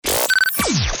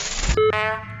The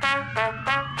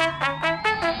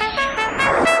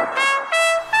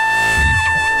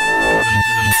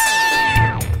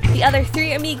Other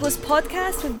Three Amigos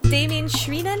podcast with Damien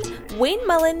Shreenan, Wayne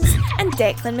Mullins, and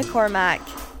Declan McCormack.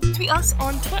 Tweet us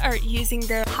on Twitter using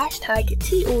the hashtag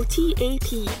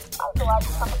TOTAP. Also add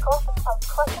some precautions by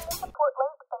clicking the support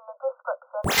link in the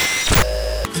description.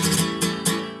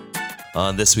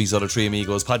 On this week's Other Three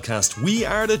Amigos podcast, we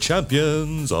are the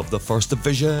champions of the First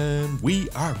Division. We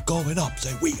are going up.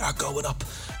 Say, we are going up.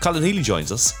 Colin Healy joins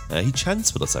us. He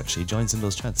chants with us, actually. He joins in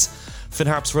those chants. Finn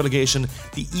Harp's relegation,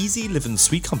 the Easy Living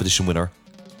Sweet competition winner,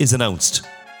 is announced.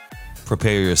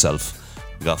 Prepare yourself.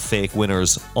 We got fake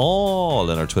winners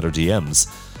all in our Twitter DMs.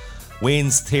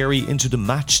 Wayne's theory into the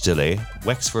match delay.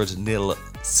 Wexford 0,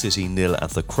 City 0 at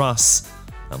the Cross.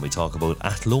 And we talk about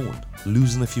Athlone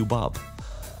losing a few bob.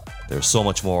 There's so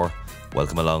much more.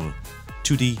 Welcome along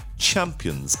to the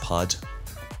Champions Pod.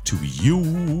 To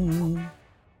you.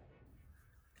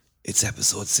 It's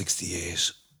episode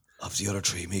 68 of the Other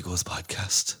Three Amigos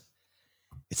podcast.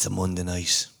 It's a Monday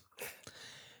night.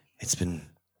 It's been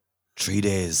 2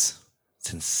 days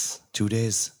since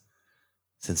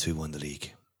we won the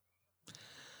league.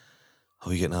 How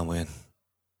are you getting on, Wayne?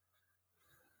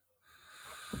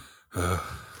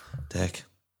 Deck.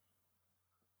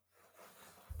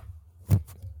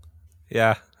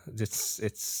 Yeah, it's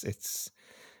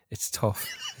tough.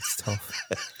 It's tough.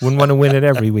 Wouldn't want to win it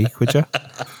every week, would you?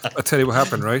 I'll tell you what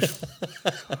happened, right?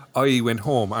 I went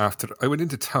home after I went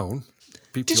into town.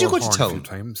 Did you go to town?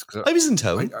 Times, I was in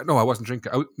town. No, I wasn't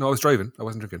drinking. I was driving. I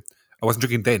wasn't drinking. I wasn't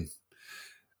drinking then.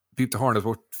 Beep the horn. There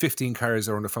was about 15 cars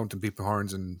around the fountain, beep the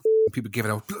horns, and people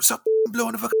giving out, stop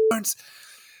blowing the fucking horns.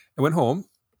 I went home,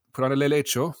 put on a Late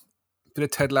Show, bit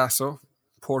of Ted Lasso,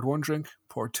 poured one drink,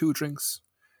 poured two drinks.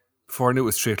 Before I knew it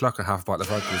was 3 o'clock and half a bottle of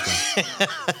vodka was gone.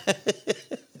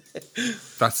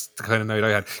 That's the kind of night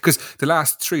I had. Because the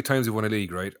last 3 times we won a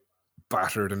league, right,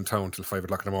 battered in town till 5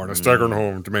 o'clock in the morning, staggering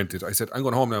home, demented. I said, I'm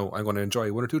going home now. I'm going to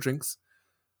enjoy 1 or 2 drinks,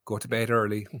 go to bed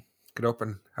early, get up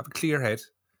and have a clear head.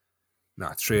 No,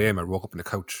 at 3 a.m. I woke up on the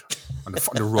couch, on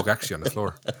the rug actually, on the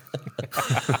floor.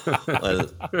 Well,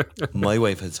 my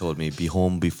wife had told me be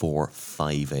home before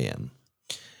 5 a.m.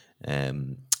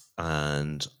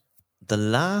 And the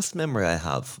last memory I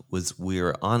have was we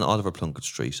were on Oliver Plunkett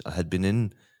Street. I had been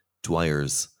in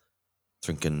Dwyer's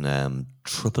drinking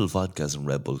triple vodkas and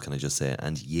Red Bull, can I just say,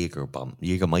 and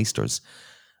Jägermeisters.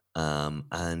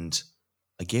 And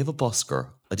I gave a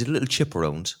busker. I did a little chip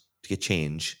around to get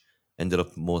change. Ended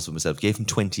up most of myself. Gave him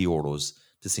 €20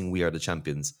 to sing "We Are the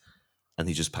Champions," and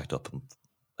he just packed up and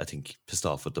I think pissed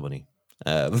off with the money.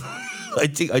 I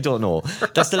don't know.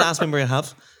 That's the last memory I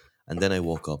have. And then I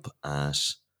woke up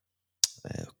at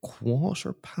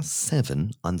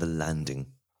 7:15 on the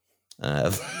landing.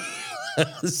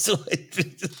 So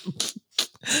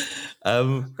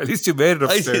at least you made it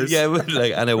upstairs.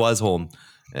 And I was home.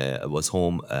 I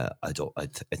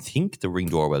think the Ring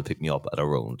doorbell picked me up at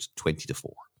around 20 to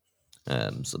 4.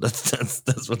 So that's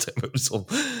what time I was home.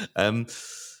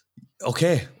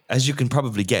 Okay, as you can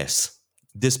probably guess,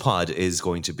 this pod is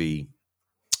going to be.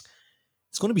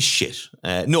 It's going to be shit.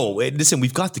 Listen,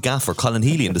 we've got the gaffer, Colin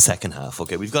Healy, in the second half.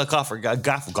 Okay, we've got gaffer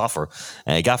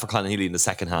Colin Healy in the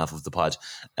second half of the pod.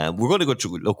 We're going to go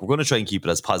through. Look, we're going to try and keep it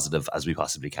as positive as we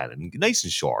possibly can, and nice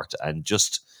and short, and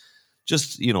just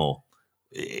yeah.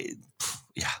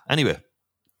 Anyway,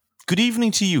 good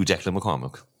evening to you, Declan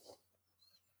McCormack.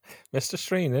 Mr.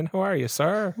 Shreenan, how are you,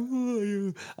 sir?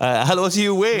 Hello to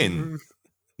you, Wayne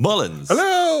Mullins.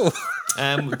 Hello.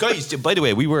 Guys, by the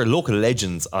way, we were local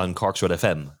legends on Cork's Red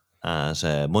FM at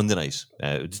Monday night.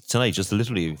 Tonight, just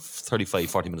literally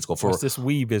 35-40 minutes ago. What's this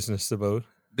wee business about?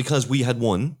 Because we had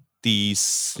won the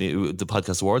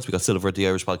podcast awards. We got silver at the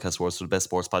Irish Podcast Awards for the best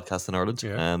sports podcast in Ireland.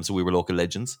 Yeah. So we were local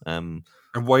legends. And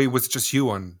why was it just you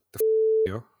on the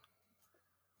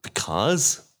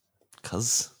Because...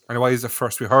 And why is the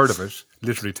first we heard of it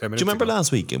literally 10 minutes Do you remember ago?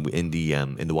 last week in the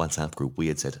WhatsApp group we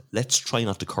had said, let's try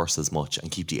not to curse as much and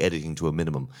keep the editing to a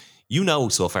minimum. You now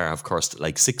so far have cursed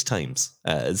like 6 times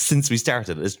since we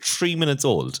started. It's 3 minutes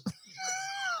old.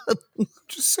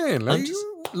 Just saying, like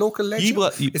local legend.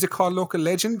 Is it called local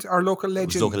legend or local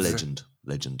legend? Local legend.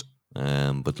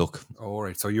 But look. All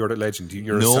right, so you're the legend.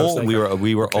 You're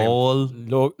we were all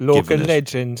local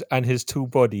legend and his 2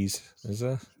 buddies. Is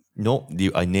it? No,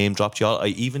 I name dropped y'all. I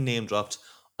even name dropped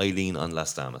Eileen on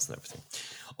Las Damas and everything.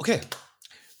 Okay,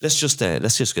 let's just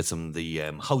get some of the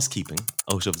housekeeping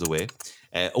out of the way.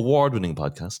 Award-winning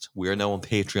podcast. We are now on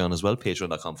Patreon as well.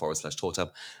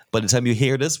 Patreon.com/Totap. By the time you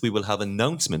hear this, we will have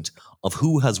announcement of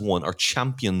who has won our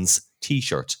Champions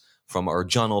T-shirt from our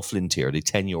John O'Flynn tier, the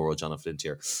 €10 John O'Flynn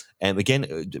tier. Again,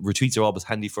 retweets are always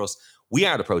handy for us. We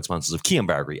are the proud sponsors of Cian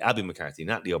Bargery, Abby McCarthy,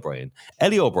 Natalie O'Brien,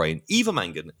 Ellie O'Brien, Eva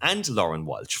Mangan, and Lauren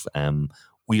Walsh.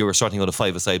 We are starting out a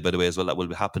 5-a-side, by the way, as well. That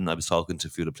will happen. I was talking to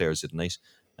a few of the players tonight.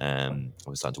 I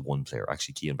was talking to one player,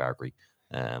 actually, Cian Bargery,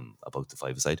 about the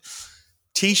 5-a-side.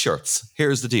 T-shirts.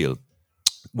 Here's the deal.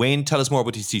 Wayne, tell us more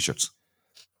about these T-shirts.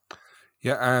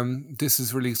 Yeah, this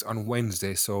is released on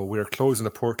Wednesday, so we're closing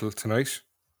the portal tonight,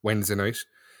 Wednesday night.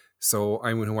 So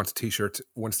anyone who wants a T-shirt,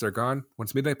 once they're gone,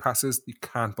 once midnight passes, you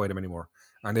can't buy them anymore,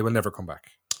 and they will never come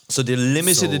back. So the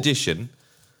limited edition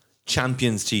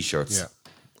Champions T-shirts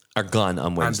are gone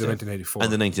on Wednesday. And the 1984.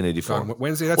 And the 1984. Gone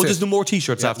Wednesday, that's it. There's no more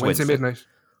T-shirts after Wednesday Wednesday. midnight.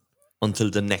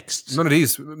 Until the next... None of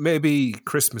these. Maybe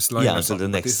Christmas line. Yeah, until the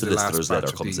next solicitor's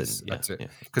letter comes in. That's it.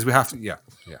 Because we have to,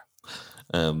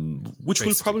 which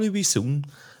will probably be soon.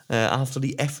 After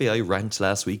the FAI rant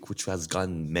last week, which has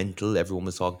gone mental, everyone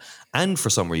was talking. And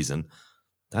for some reason,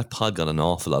 that pod got an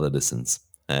awful lot of listens.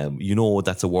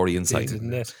 That's a worrying sign.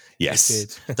 Didn't it?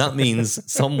 Yes. That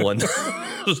means someone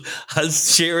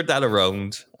has shared that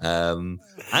around and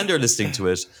they're listening to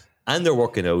it and they're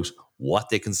working out what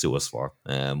they can sue us for,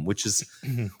 which is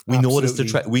we noticed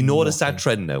that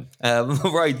trend now.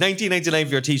 Right, $19.99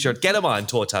 for your T-shirt. Get them on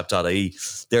toetap.ie.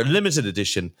 They're limited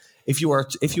edition. If you are a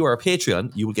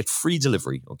Patreon, you will get free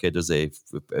delivery. Okay, there's a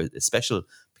special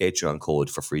Patreon code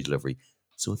for free delivery.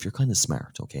 So if you're kind of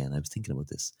smart, okay, and I was thinking about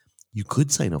this, you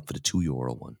could sign up for the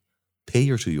 €2 one, pay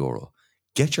your €2,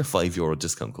 get your €5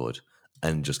 discount code,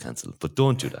 and just cancel. But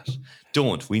don't do that.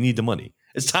 Don't. We need the money.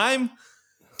 It's time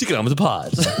to get on with the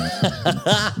pod.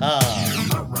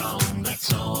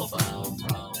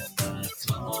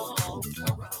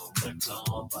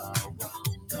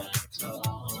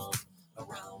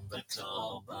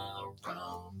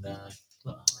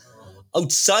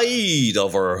 Outside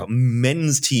of our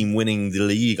men's team winning the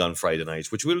league on Friday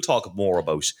night, which we'll talk more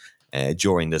about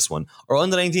during this one, our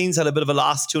under-19s had a bit of a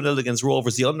loss 2-0 against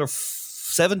Rovers. The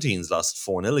under-17s lost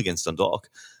 4-0 against Dundalk.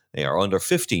 Our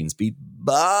under-15s beat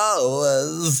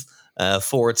Bowers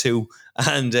 4-2.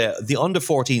 And the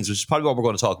under-14s, which is probably what we're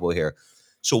going to talk about here.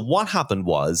 So what happened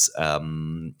was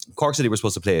Cork City were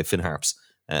supposed to play Finn Harps,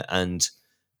 and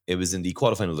it was in the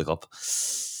quarterfinal of the Cup.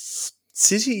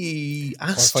 City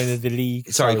asked... Quarterfinal of the league.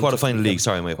 Quarterfinal league.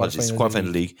 Sorry, my apologies.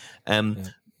 Quarterfinal league.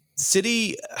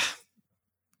 City...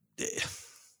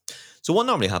 So what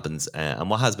normally happens, and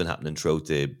what has been happening throughout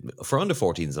for under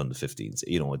 14s and under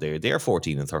 15s, they're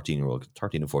 14 and 13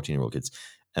 and 14-year-old kids.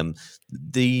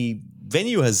 The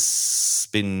venue has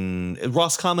been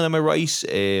Roscommon, am I right?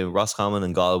 Roscommon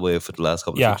and Galway for the last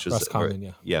couple of fixtures.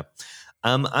 Roscommon, yeah.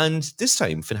 And this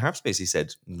time, Finn Harps basically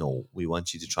said, no, we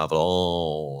want you to travel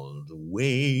all the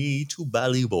way to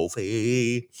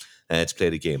Ballybofey to play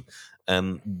the game.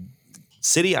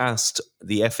 City asked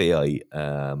the FAI,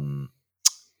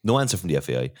 no answer from the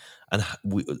FAI, and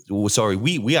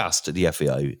we asked the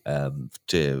FAI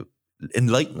to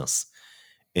enlighten us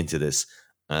into this.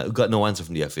 Got no answer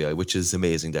from the FAI, which is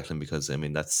amazing, Declan, because I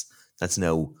mean that's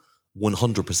now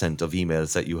 100% of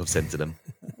emails that you have sent to them,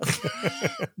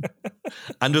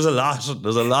 and there's a lot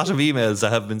of emails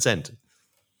that have been sent.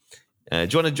 Do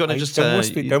you want to just?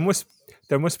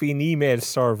 There must be an email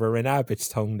server in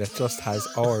Abbottstown that just has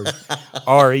our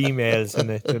emails in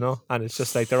it, and it's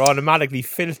just like they're automatically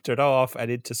filtered off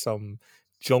and into some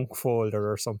junk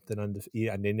folder or something, and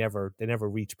they never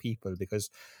reach people, because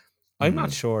I'm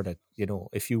not sure that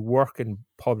if you work in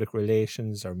public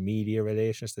relations or media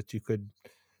relations that you could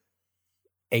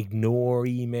ignore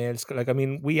emails. Like, I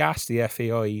mean, we asked the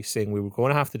FAI, saying we were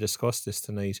going to have to discuss this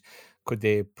tonight. Could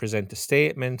they present a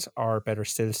statement, or better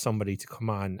still, somebody to come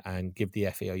on and give the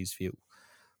FAI's view?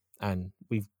 And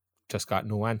we've just got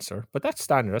no answer. But that's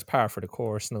standard. That's par for the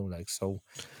course now. Like, so,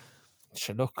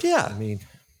 look. Yeah. I mean,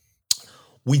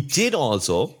 we did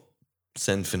also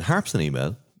send Finn Harps an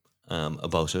email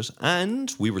about it,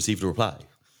 and we received a reply.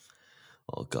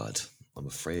 Oh God, I'm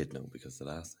afraid now, because the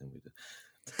last time we did.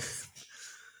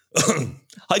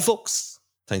 Hi folks,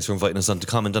 thanks for inviting us on to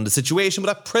comment on the situation,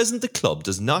 but at present the club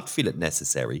does not feel it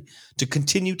necessary to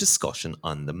continue discussion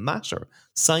on the matter.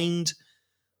 Signed,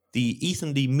 the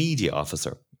Ethan Lee media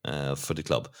officer for the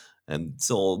club.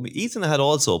 So Ethan had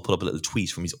also put up a little tweet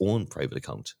from his own private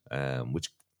account, which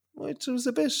was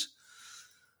a bit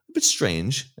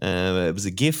strange. It was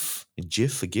a gif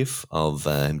of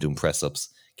him doing press-ups,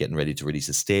 getting ready to release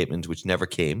a statement, which never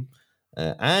came.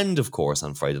 And of course,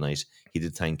 on Friday night, he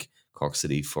did thank Cork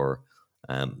City for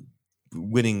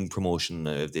winning promotion.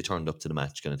 They turned up to the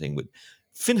match, kind of thing. But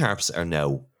Finn Harps are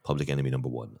now public enemy number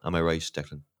one. Am I right,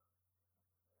 Declan?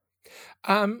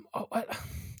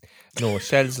 No,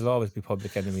 Shells will always be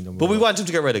public enemy number But we one. want him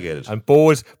to get relegated. And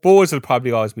Bows will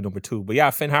probably always be number 2. But yeah,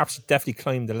 Finn Harps definitely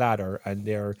climbed the ladder, and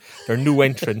they're new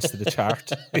entrants to the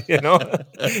chart.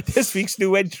 This week's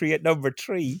new entry at number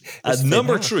 3. At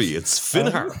number 3, it's Finn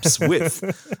Harps with.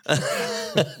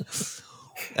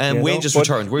 Wayne just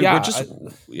returned. We're just.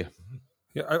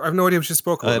 Yeah, I have no idea what you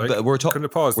spoke about. But we're talking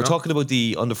about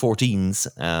the under 14s,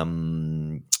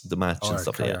 the match and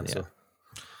stuff. Yeah.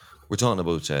 We're talking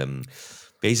about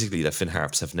basically that Finn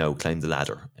Harps have now climbed the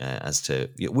ladder as to.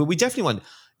 We definitely want.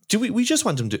 We just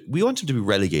want him to? We want him to be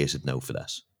relegated now for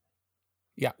that.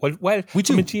 Yeah, well, we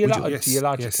do. From a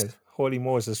geological. Holy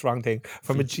Moses, wrong thing.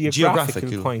 From a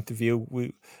geographical point of view,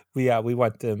 we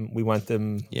want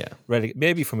them. Yeah.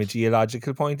 Maybe from a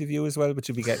geological point of view as well, but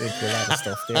you'll be getting into a lot of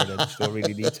stuff there that you don't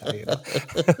really need to.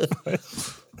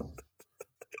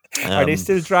 Are they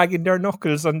still dragging their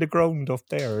knuckles on the ground up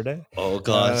there? Are they? Oh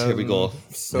God! Here we go.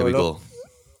 Here we go.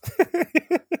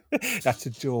 That's a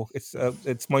joke.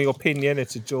 It's my opinion.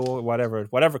 It's a joke.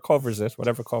 Whatever covers it.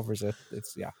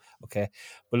 It's okay.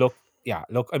 But look. Yeah,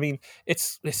 look. I mean,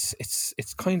 it's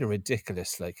kind of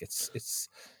ridiculous. Like it's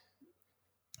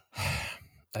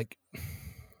like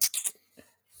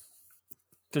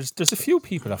there's a few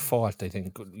people at fault. I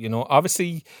think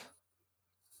obviously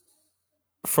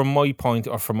from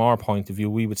our point of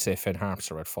view, we would say Finn Harps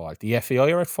are at fault. The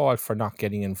FAI are at fault for not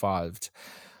getting involved.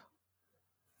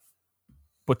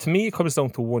 But to me, it comes down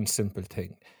to one simple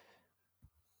thing.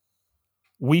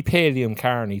 We pay Liam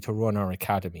Kearney to run our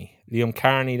academy. Liam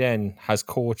Kearney then has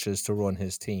coaches to run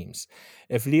his teams.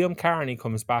 If Liam Kearney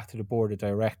comes back to the board of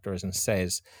directors and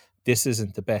says, this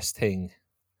isn't the best thing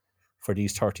for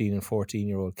these 13 and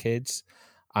 14-year-old kids,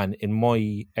 and in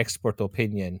my expert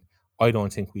opinion, I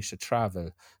don't think we should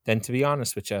travel, then to be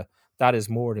honest with you, that is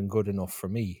more than good enough for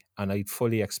me. And I'd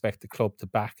fully expect the club to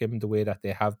back him the way that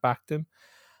they have backed him.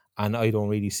 And I don't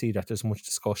really see that there's much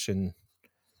discussion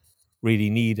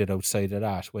really needed outside of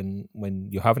that. When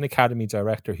you have an academy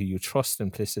director who you trust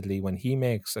implicitly, when he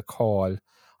makes a call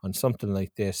on something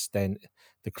like this, then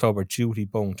the club are duty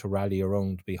bound to rally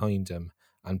around behind him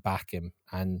and back him.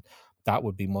 And that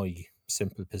would be my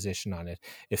simple position on it.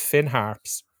 If Finn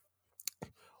Harps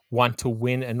want to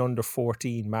win an under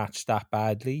 14 match that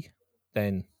badly,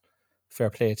 then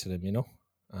fair play to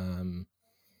them,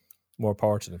 more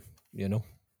power to them,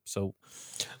 So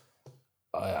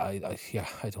I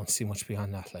don't see much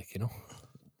beyond that,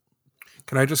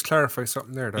 Can I just clarify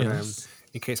something there? That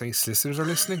in case any solicitors are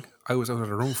listening, I was out of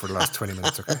the room for the last 20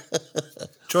 minutes. Okay,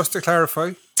 just to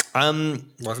clarify,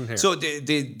 wasn't here. So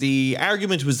the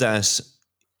argument was that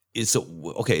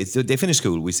they finished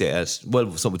school. We say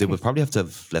they would probably have to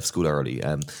have left school early.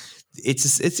 It's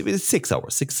 6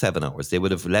 hours, 7 hours. They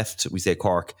would have left. We say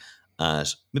Cork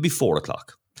at maybe 4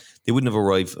 o'clock. They wouldn't have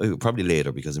arrived probably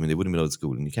later because they wouldn't have been out of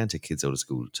school, and you can't take kids out of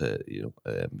school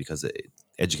because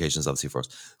education is obviously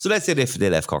first. So let's say they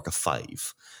left Cork at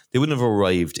 5, they wouldn't have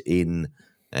arrived in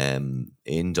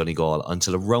Donegal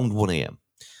until around 1 a.m.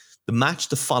 The match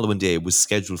the following day was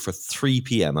scheduled for 3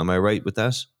 p.m. Am I right with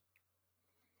that?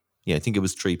 Yeah, I think it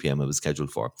was 3 p.m. it was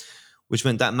scheduled for, which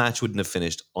meant that match wouldn't have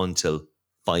finished until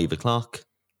 5 o'clock.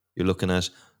 You're looking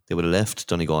at. They would have left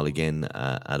Donegal again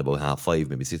at about 5:30,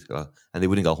 maybe 6 o'clock, and they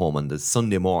wouldn't go home on the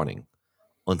Sunday morning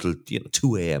until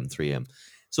 2 a.m., 3 a.m.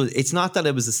 So it's not that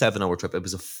it was a 7-hour trip; it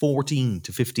was a 14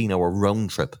 to 15-hour round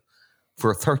trip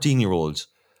for a 13-year-old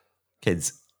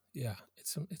kids. Yeah,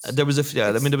 there was a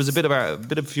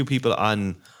few people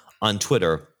on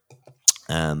Twitter.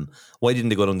 Why didn't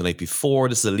they go down the night before?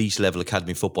 This is elite level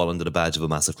academy football under the badge of a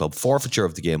massive club. Forfeiture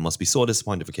of the game must be so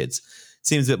disappointing for kids.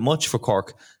 Seems a bit much for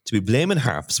Cork to be blaming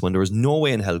Harps when there is no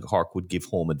way in hell Cork would give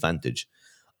home advantage.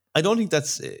 I don't think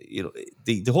that's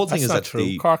the whole thing that's is not that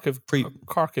true.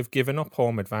 Cork have given up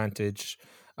home advantage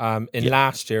in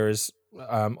last year's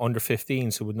under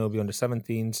 15s, who would now be under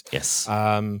 17s. Yes.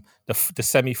 The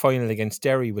semi-final against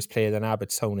Derry was played in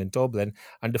Abbottstown in Dublin,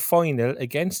 and the final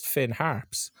against Finn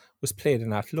Harps was played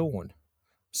in Athlone.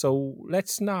 So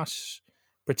let's not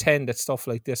pretend that stuff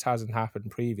like this hasn't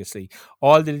happened previously.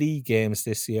 All the league games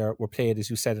this year were played, as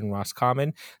you said, in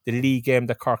Roscommon. The league game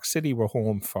that Cork City were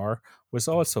home for was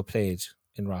also played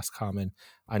in Roscommon.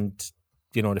 And,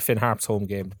 the Finn Harps home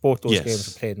game, both those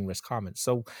games were played in Roscommon.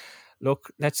 So,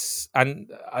 look,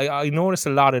 I notice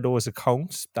a lot of those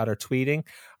accounts that are tweeting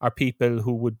are people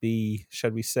who would be,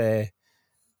 shall we say,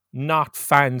 not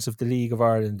fans of the League of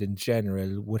Ireland in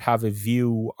general, would have a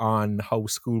view on how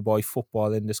schoolboy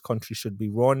football in this country should be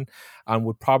run, and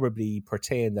would probably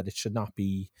pertain that it should not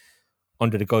be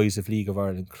under the guise of League of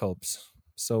Ireland clubs.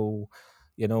 So,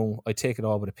 I take it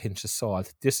all with a pinch of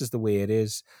salt. This is the way it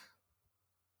is.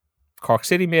 Cork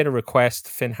City made a request.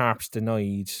 Finn Harps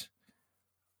denied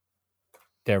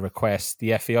their request.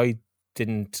 The FAI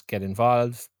didn't get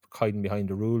involved, hiding behind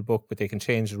the rule book, but they can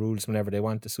change the rules whenever they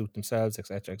want to suit themselves,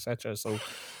 etc., etc. So,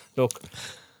 look,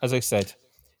 as I said,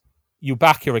 you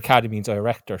back your academy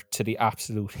director to the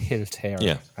absolute hilt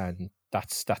here, and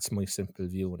that's my simple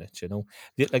view on it. You know,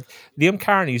 like Liam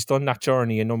Carney's done that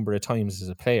journey a number of times as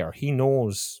a player. He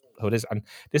knows how it is, and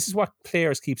this is what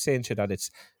players keep saying to you, that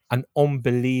it's an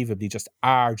unbelievably just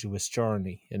arduous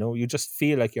journey. You know, you just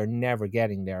feel like you're never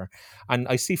getting there. And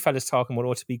I see fellas talking about,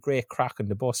 it'd be great cracking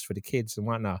the bus for the kids and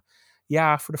whatnot.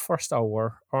 Yeah, for the first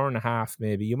hour and a half,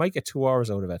 maybe you might get 2 hours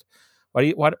out of it.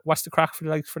 What's the crack for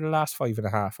the last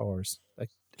 5.5 hours?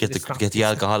 Like, get the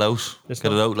alcohol out. Get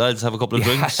it out, lads. Have a couple of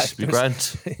drinks. Be grand.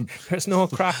 There's no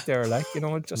crack there, like, you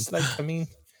know. Just like, I mean,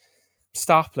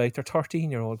 stop. Like, they're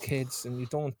 13-year-old kids, and you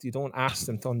don't ask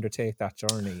them to undertake that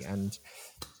journey. And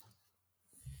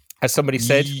as somebody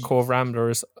said, Cove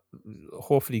Ramblers,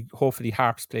 hopefully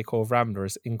Harps play Cove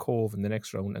Ramblers in Cove in the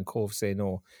next round, and Cove say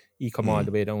no. You come all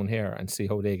the way down here and see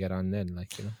how they get on then,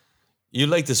 like, you know. You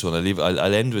like this one.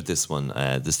 I'll end with this one,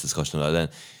 this discussion.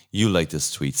 You like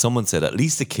this tweet. Someone said, at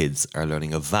least the kids are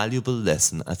learning a valuable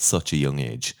lesson at such a young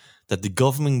age, that the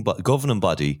governing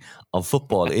body of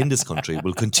football in this country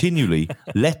will continually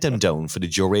let them down for the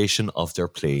duration of their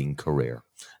playing career.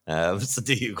 So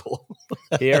there you go.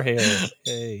 Here.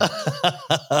 Hey.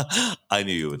 I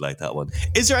knew you would like that one.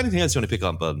 Is there anything else you want to pick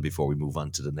on, Bud, before we move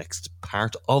on to the next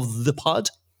part of the pod?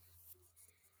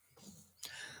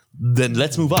 Then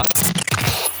let's move on.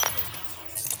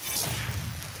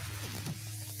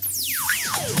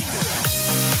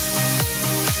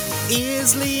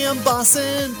 Is Liam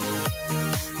bossing?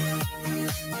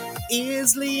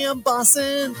 Is Liam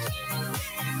bossing?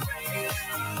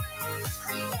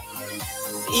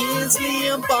 Is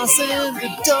Liam bossing the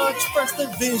Dutch First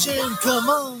Division? Come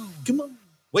on.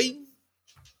 Wait.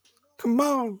 Come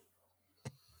on.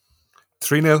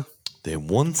 3-0. They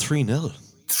won 3-0.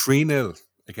 3-0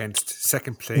 against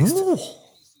second place.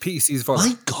 PC's Villa.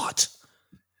 My God.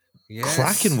 Yes.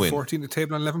 Cracking win. 14th in the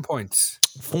table on 11 points.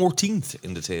 14th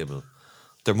in the table.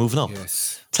 They're moving up.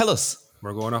 Yes. Tell us.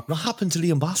 We're going up. What happened to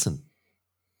Liam Bosson?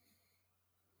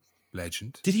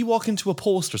 Legend. Did he walk into a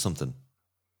post or something?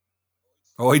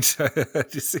 Oh, so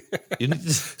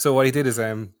what he did is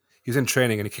he was in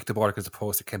training and he kicked the ball against the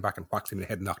post. It came back and whacked him in the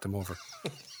head and knocked him over.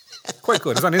 Quite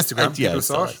good. It's on Instagram. Yeah, People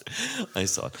saw it. I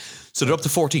saw it. So they're up to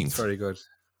 14th. It's very good.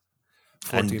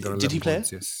 14th And on did he 11 play?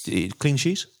 points, yes. Clean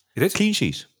sheet? He did? Clean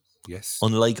sheet. Yes.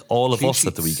 Unlike all of Clean us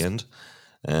at the sheets. weekend,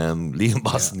 Liam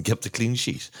Boston kept a clean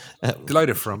sheet.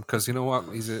 Delighted for him because you know what?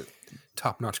 He's a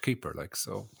top-notch keeper. Like,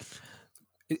 so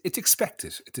it's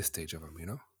expected at this stage of him, you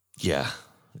know? Yeah.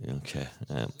 Okay.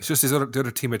 It's just the other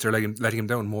teammates are letting him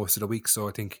down most of the week. So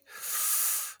I think,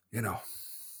 you know,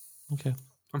 Okay.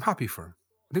 I'm happy for him.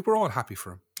 I think we're all happy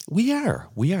for him. We are.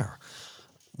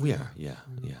 Yeah.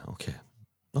 Okay.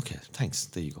 Thanks.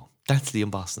 There you go. That's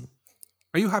Liam Boston.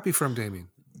 Are you happy for him, Damien?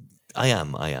 I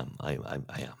am. Yeah.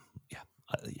 Yeah.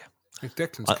 I think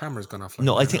Declan's camera's gone off.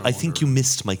 No, I think you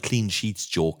missed my clean sheets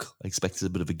joke. I expected a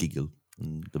bit of a giggle,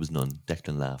 and there was none.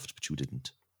 Declan laughed, but you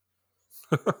didn't.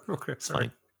 Okay, It's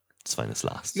fine. It's fine. It's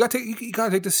last. You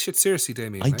gotta take this shit seriously,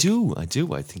 Damien. I like, do. I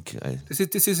think.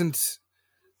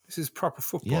 This is proper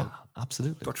football. Yeah,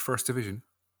 absolutely. Dutch First Division.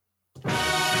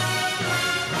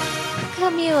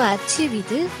 크로미오와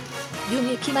튜비드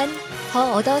유미키만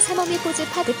더 얻어 사모미 고즈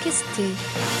파드캐스트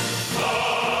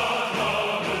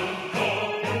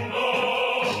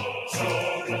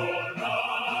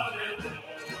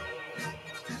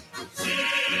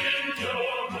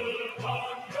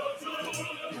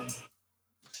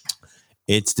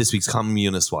It's this week's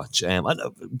Communist Watch. I'm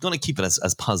going to keep it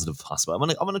as positive as possible. I'm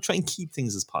going to try and keep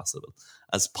things as positive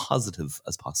as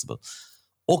possible.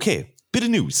 Okay, bit of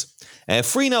news.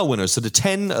 Free Now winners. So the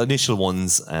 10 initial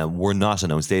ones were not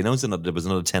announced. They announced there was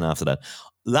another 10 after that.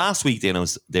 Last week they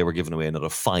announced they were giving away another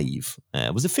 5.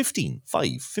 Was it 15?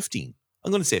 15.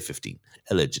 I'm going to say 15,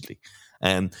 allegedly.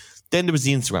 Then there was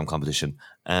the Instagram competition.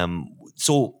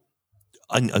 So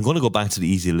I'm going to go back to the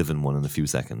Easy Living one in a few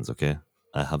seconds, okay?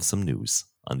 I have some news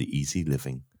on the Easy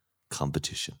Living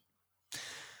competition.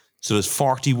 So there's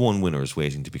 41 winners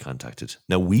waiting to be contacted.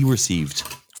 Now we received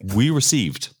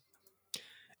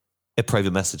a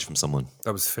private message from someone.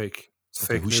 That was fake. It's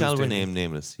Okay, fake who news, shall Damien. remain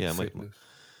nameless? Yeah, Fake news.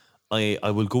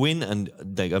 I will go in and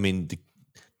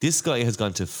this guy has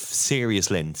gone to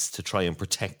serious lengths to try and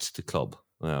protect the club.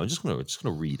 I'm just gonna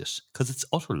read it because it's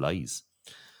utter lies.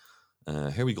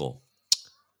 Here we go.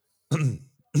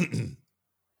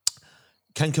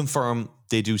 can confirm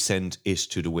they do send it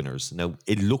to the winners. Now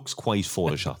it looks quite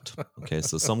photoshopped. Okay,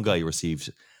 so some guy received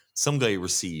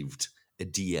a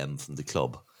DM from the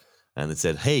club, and it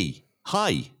said, "Hey,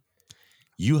 hi,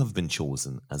 you have been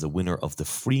chosen as a winner of the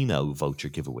Free Now voucher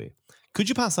giveaway. Could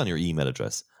you pass on your email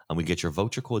address, and we get your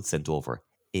voucher code sent over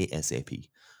ASAP."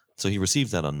 So he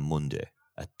received that on Monday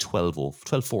at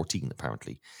 12:14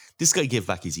 apparently. This guy gave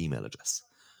back his email address,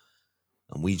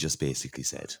 and we just basically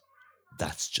said,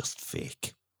 "That's just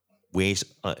fake. Wait,"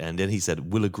 and then he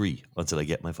said, "We'll agree until I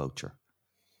get my voucher."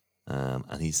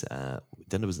 And he's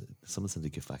then there was someone sent a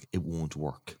gift back. It won't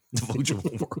work. The voucher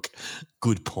won't work.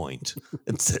 Good point.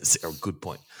 It says there, good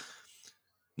point.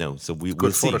 No, so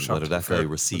we'll see whether that guy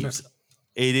receives.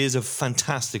 It is a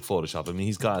fantastic Photoshop. I mean,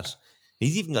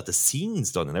 he's even got the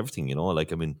scenes done and everything. You know,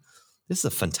 like, I mean, this is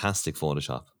a fantastic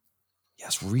Photoshop. Yeah,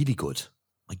 it's really good.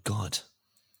 My God.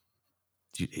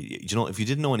 You know, if you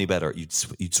didn't know any better, you'd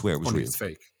swear it was real. It's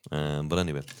fake. But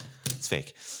anyway, it's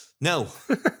fake. Now,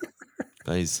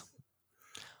 guys,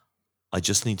 I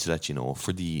just need to let you know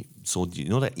so you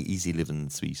know that Easy Living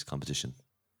Suite competition?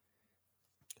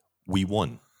 We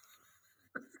won.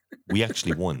 We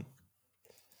actually won.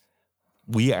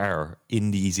 We are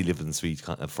in the Easy Living Suite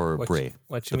for Bray.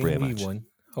 What do you mean we won?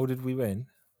 How did we win?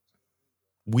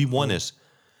 We won it.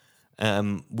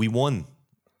 We won.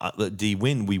 The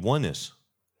win, we won it.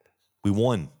 We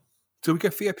won. So we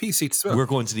get VIP seats as well? We're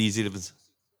going to the Easy Living.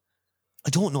 I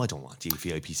don't know. I don't want the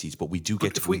VIP seats, but we do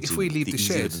get to go if we leave the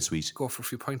Easy shed, Living Suite. go for a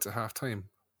few pints at half time,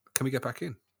 can we get back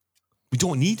in? We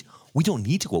don't need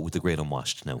to go with the Great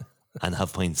Unwashed now and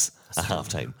have pints at half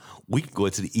time. We can go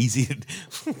to the Easy.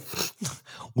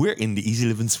 We're in the Easy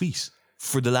Living Suite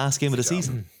for the last game of the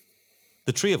season.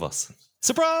 The three of us.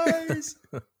 Surprise!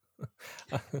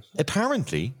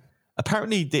 Apparently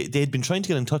they had been trying to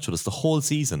get in touch with us the whole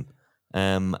season.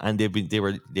 And they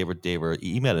were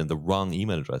emailing the wrong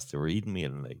email address. They were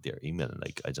emailing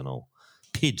like I don't know,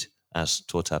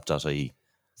 pid@totap.ie.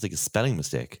 It's like a spelling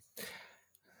mistake.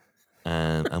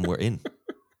 And we're in.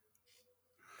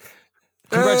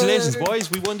 Congratulations, boys!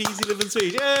 We won the Easy Living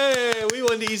Suite. Yay! We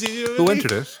won the Easy Living Suite. Who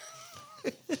entered it?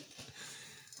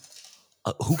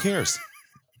 Who cares?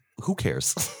 Who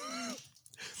cares?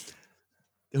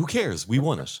 Who cares? We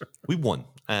won it. We won.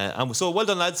 So well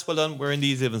done, lads. Well done. We're in the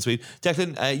Easy Living Suite.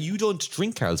 Declan, you don't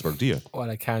drink Carlsberg, do you? Well,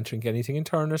 I can't drink anything in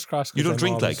Turner's Cross. You don't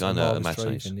drink on a match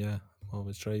night? Yeah, I'm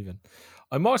always driving.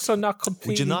 I'm also not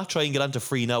completely... Would you not try and get onto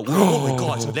Free Now? Oh my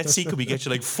God. Let's see, could we get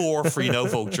you like 4 Free Now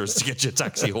vouchers to get you a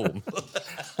taxi home?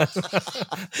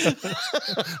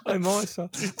 I'm also...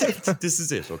 This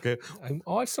is it, okay? I'm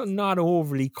also not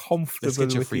overly comfortable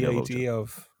with the idea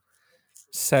of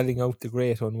selling out the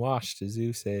Great Unwashed, as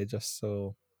you say, just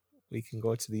so we can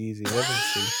go to the Easy Living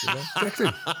Suite, you know?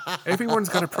 Declan, everyone's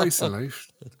got a price in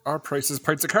life. Our price is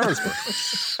pints of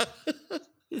Carlsberg.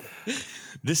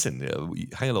 Listen,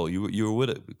 hello, you were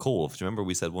with Cove. Do you remember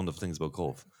we said wonderful things about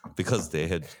Cove? Because they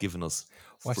had given us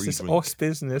what's free this drink us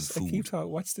business? and I keep food.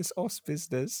 talking, what's this us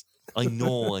business? I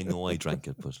know, I drank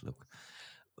it, but look.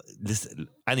 Listen,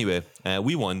 anyway,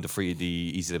 we won the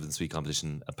Easy Living Suite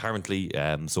competition, apparently.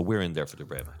 So we're in there for the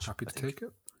Bray match. Happy to take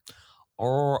it.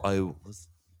 Or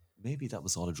maybe that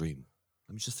was all a dream.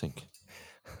 Let me just think.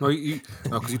 No,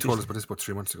 because you told us about this about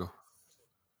 3 months ago.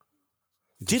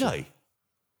 Did I?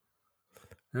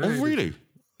 Yeah, Oh, you really? did.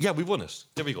 Yeah, we won it.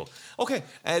 There we go. Okay,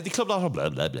 the club lotto, blah,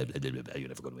 blah, blah, blah, blah, blah, you're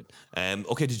never going to win.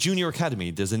 Okay, the Junior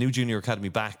Academy. There's a new Junior Academy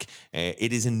back.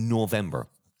 It is in November.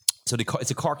 So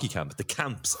it's a Corky camp. The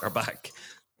camps are back.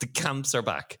 The camps are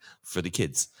back for the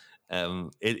kids.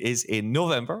 It is in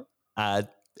November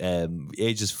at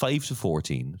ages 5 to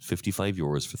 14,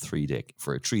 €55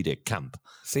 for a 3-day camp.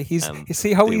 See, you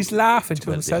see how he's laughing to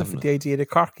well, himself at the idea of the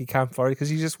Corky camp for it, because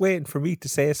he's just waiting for me to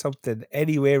say something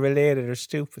anyway related or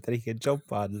stupid that he can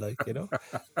jump on, like, you know.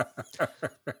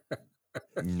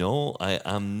 No, I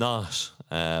am not.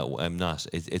 I'm not.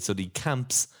 So the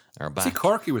camps are back. See,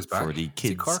 Corky was back. For the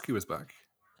kids. See, Corky was back.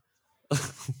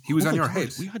 He was on your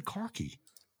head. We had Corky.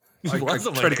 I tried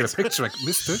to get a picture. I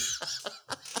missed it.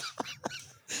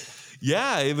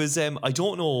 Yeah, it was. I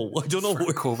don't know where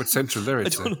COVID Central there. I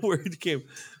don't know where it came.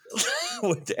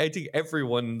 I think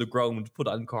everyone in the ground put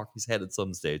on Corky's head at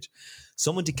some stage.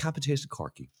 Someone decapitated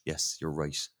Corky. Yes, you're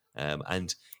right.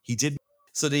 And he did.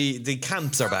 So the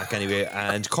camps are back anyway,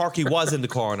 and Corky was in the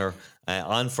corner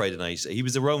on Friday night. He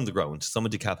was around the ground. Someone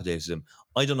decapitated him.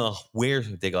 I don't know where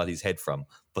they got his head from,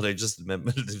 but I just remember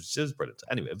it was just brilliant.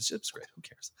 Anyway, it was just great. Who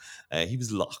cares? He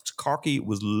was locked. Corky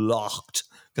was locked.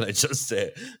 Can I just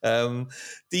say?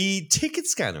 The ticket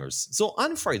scanners. So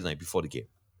on Friday night before the game,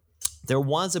 there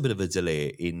was a bit of a delay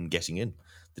in getting in.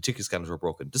 the ticket scanners were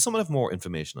broken. Does someone have more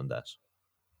information on that?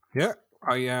 Yeah,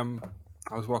 I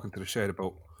was walking to the shed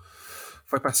about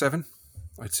 7:05,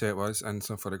 I'd say it was, and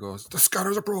some fella goes, "The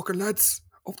scanners are broken, lads,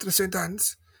 up to the St.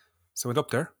 Anne's." So I went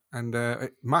up there, and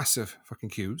massive fucking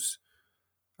queues.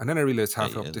 And then I realised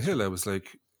halfway up the hill, I was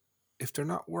like, if they're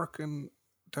not working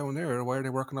down there, why are they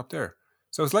working up there?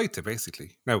 So I was lied to,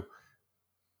 basically. Now,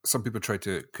 some people tried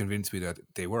to convince me that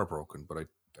they were broken, but I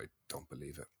don't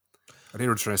believe it. I think they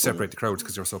were trying to separate the crowds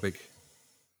because they were so big.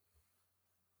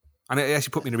 And it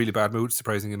actually put me in a really bad mood,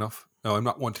 surprisingly enough. No, I'm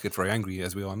not one to get very angry,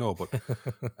 as we all know, but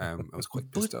I was quite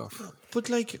pissed off. But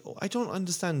like, I don't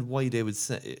understand why they would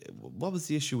say. What was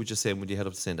the issue with just saying when you head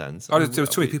up to St. Anne's? Oh, there was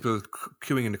too many people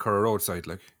queuing in the Curra Road side,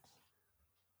 like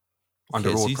on the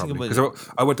Okay, so road, you think probably. about-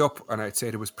 Because I went up and I'd say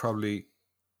there was probably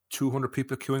 200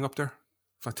 people queuing up there,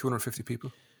 in fact, 250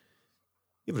 people.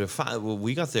 Yeah, but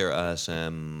we got there at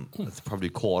probably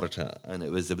 1:15, and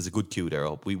it was a good queue there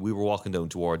up. We were walking down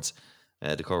towards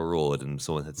the Curra Road, and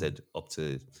someone had said up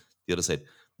to the other side.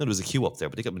 No, there was a queue up there,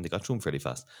 but they got through them fairly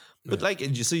fast. But like,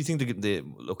 so you think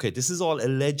okay, this is all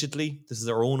allegedly. This is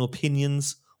our own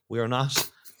opinions. We are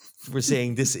not. We're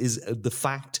saying this is the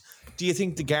fact. Do you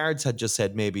think the guards had just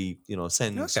said maybe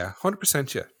send? Yeah,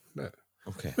 100%. Yeah.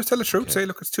 Okay. Just tell the truth. Okay. Say,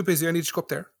 look, it's too busy. I need to go up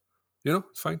there.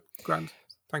 It's fine. Grand.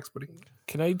 Thanks, buddy.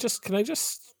 Can I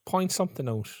just point something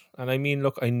out? And I mean,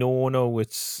 look, I know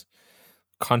it's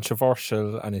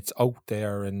controversial and it's out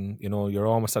there, and you're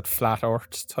almost at flat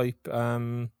earth type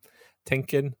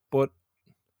thinking, but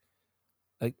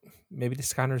like maybe the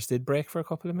scanners did break for a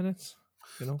couple of minutes.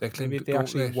 Maybe they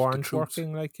actually weren't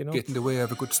working. Like get in the way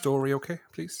of a good story, okay?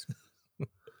 Please.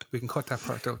 We can cut that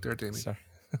part out there, Damien. Sorry.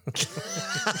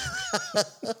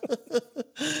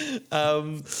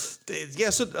 Yeah,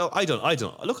 so I don't.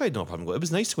 Look, I had no problem with it. It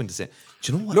was nice to win to say.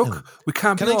 Do you know what? Look, we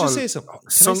can't. Can be I all just say something?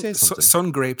 Can I say something?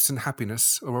 Sun grapes and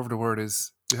happiness, or whatever the word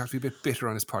is. We have to be a bit bitter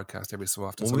on this podcast every so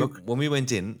often. When we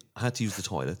went in, I had to use the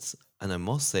toilets, and I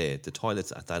must say, the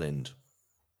toilets at that end,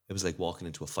 it was like walking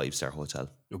into a 5-star hotel.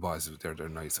 It was. They're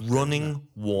nice. Running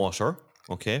water,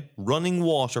 okay? Running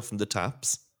water from the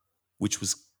taps, which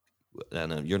was,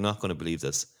 and you're not going to believe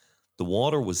this, the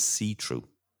water was see-through,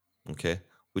 okay?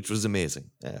 Which was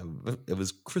amazing. It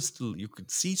was crystal, you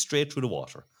could see straight through the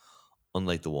water,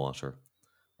 unlike the water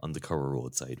on the Curra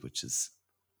Road side, which is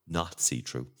not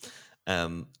see-through.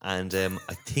 I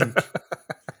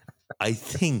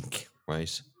think,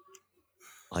 right?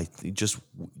 You just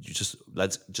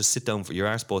lads, just sit down for your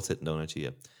arse both sitting down to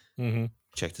you. Mm-hmm.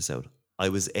 Check this out. I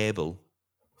was able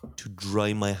to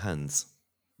dry my hands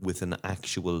with an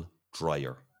actual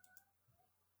dryer.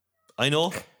 I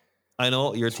know.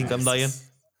 You think I'm lying.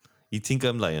 You think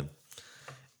I'm lying.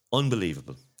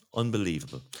 Unbelievable.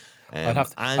 I'd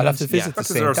have to visit the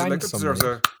St. Anne's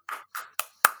someday.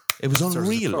 It was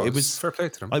unreal. It was fair play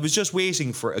to them. I was just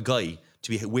waiting for a guy to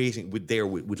be waiting with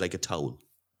like a towel,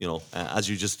 as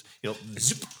you just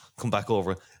zip, come back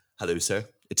over. Hello, sir.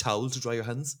 A towel to dry your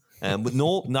hands. But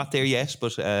no, not there yet.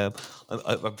 But I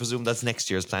presume that's next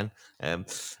year's plan. And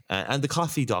the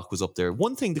coffee dock was up there.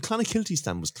 One thing, the Clonakilty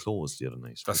stand was closed the other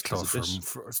night. That's closed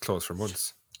it's closed for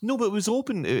months. No, but it was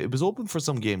open. It was open for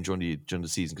some game during the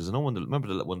season because I know when the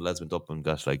lads went up and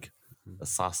got like a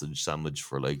sausage sandwich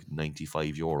for like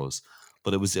 €95.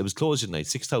 But it was closed at night.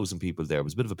 6,000 people there. It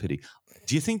was a bit of a pity.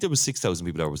 Do you think there was 6,000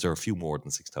 people there? Or was there a few more than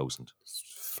 6,000?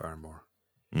 Far more.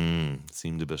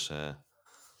 Seemed a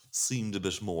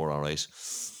bit more. All right.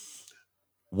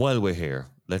 While we're here,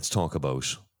 let's talk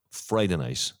about Friday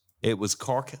night. It was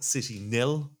Cork City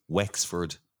 0,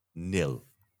 Wexford 0.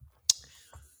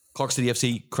 Cork City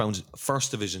FC crowned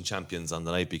First Division champions on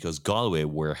the night because Galway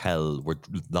were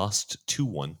lost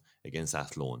 2-1 against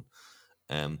Athlone.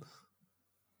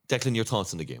 Declan, your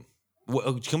thoughts on the game?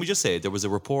 Can we just say there was a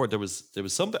report? There was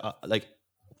some like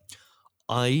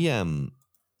I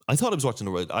thought I was watching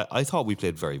the road. I thought we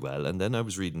played very well, and then I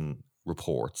was reading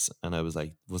reports, and I was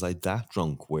like, was I that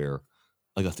drunk where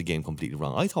I got the game completely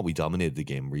wrong? I thought we dominated the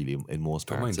game really in most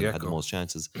parts and had the most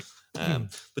chances. But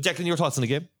Declan, your thoughts on the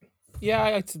game? Yeah,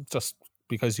 I just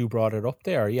because you brought it up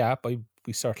there. Yeah, but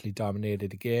we certainly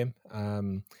dominated the game.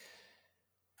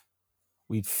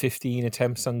 We had 15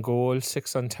 attempts on goal,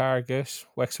 6 on target.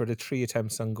 Wexford had 3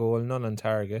 attempts on goal, none on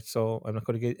target. So I'm not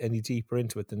going to get any deeper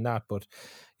into it than that. But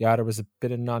yeah, there was a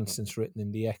bit of nonsense written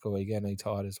in the Echo again, I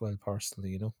thought as well,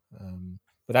 personally,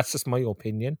 But that's just my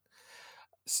opinion.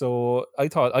 So I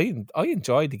thought I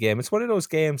enjoyed the game. It's one of those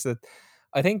games that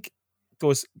I think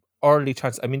those early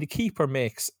chances. I mean, the keeper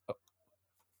makes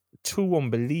 2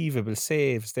 unbelievable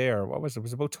saves there. What was it? It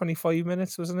was about 25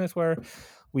 minutes, wasn't it? Where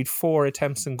we'd 4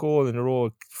 attempts on goal in a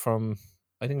row from,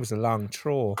 I think it was a long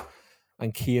throw.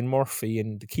 and Cian Murphy,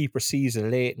 and the keeper sees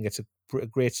it late and gets a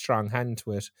great strong hand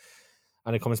to it.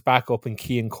 And it comes back up in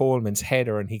Cian Coleman's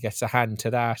header, and he gets a hand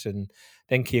to that. And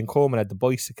then Cian Coleman had the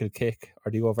bicycle kick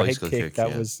or the overhead kick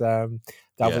that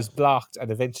was blocked,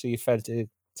 and eventually it fell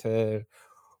to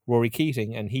Rory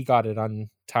Keating, and he got it on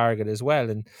target as well.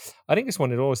 And I think it's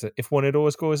one of those that if one of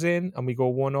those goes in and we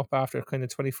go 1-up after kind of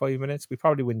 25 minutes, we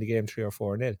probably win the game 3 or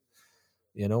 4-0.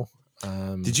 You know.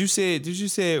 Did you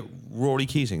say Rory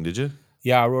Keating? Did you?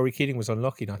 Yeah, Rory Keating was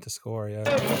unlucky not to score. Yeah.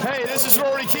 Hey, this is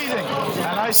Rory Keating,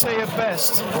 and I say it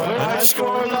best when I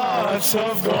score lots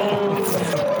of goals.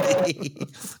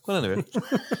 Well, anyway.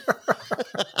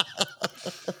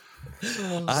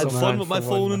 I had fun with my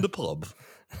phone in the pub.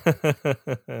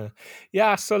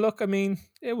 Yeah, so look, I mean,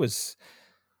 it's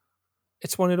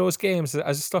one of those games that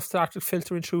as stuff started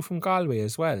filtering through from Galway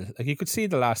as well. Like, you could see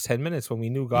the last 10 minutes when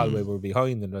we knew Galway were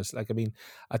behind, and was like, I mean,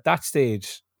 at that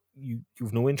stage,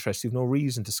 you've no interest, you've no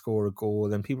reason to score a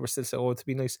goal, and people were still saying, oh, it'd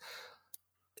be nice.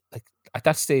 Like, at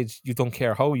that stage, you don't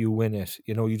care how you win it,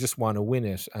 you know, you just want to win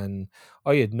it. And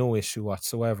I had no issue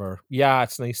whatsoever. Yeah,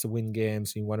 it's nice to win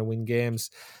games, you want to win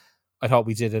games. I thought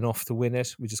we did enough to win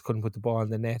it. We just couldn't put the ball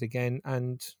in the net again.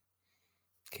 And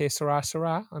que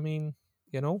sera. I mean,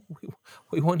 you know,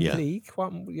 we won the league.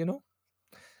 You know,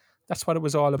 that's what it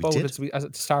was all about. As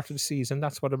at the start of the season,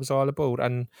 that's what it was all about.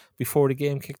 And before the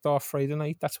game kicked off Friday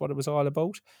night, that's what it was all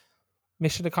about.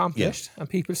 Mission accomplished. And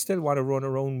people still want to run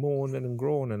around moaning and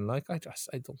groaning. Like, I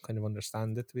don't kind of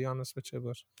understand it, to be honest with you.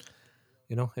 But,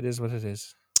 you know, it is what it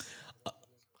is.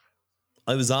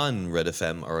 I was on Red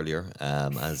FM earlier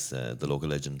as the local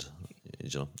legend, you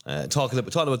know, talking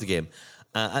about the game.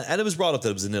 And it was brought up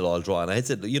that it was a 0-0 draw. And I had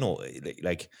said, you know,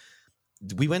 like,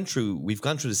 we've gone through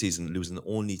the season losing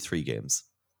only 3 games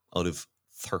out of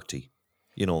 30.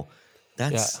 You know,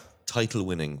 that's title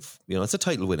winning. You know, it's a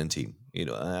title winning team. You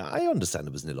know, I understand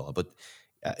it was 0-0, but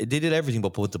they did everything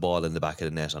but put the ball in the back of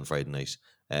the net on Friday night.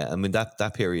 I mean,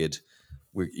 that period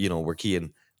where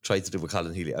Cian tried to do with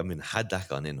Colin Healy. I mean, had that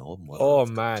gone in,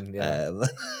 man, yeah.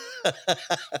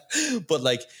 But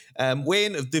like,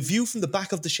 Wayne, the view from the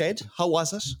back of the shed, how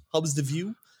was it? How was the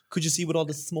view? Could you see with all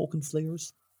the smoke and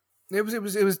flares? It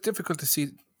was difficult to see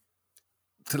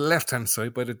to the left hand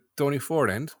side by the Donny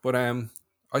Ford end, but I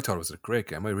thought it was a great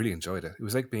game. I really enjoyed it. It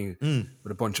was like being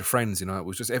with a bunch of friends. You know, it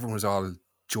was just everyone was all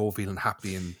jovial and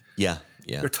happy, and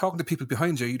you're talking to people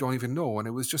behind you don't even know, and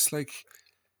it was just like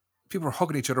people were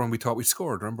hugging each other when we thought we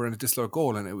scored. Remember, in a disallowed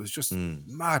goal, and it was just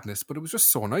madness. But it was just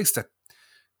so nice that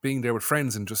being there with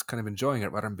friends and just kind of enjoying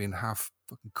it rather than being half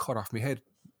fucking cut off my head,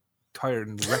 tired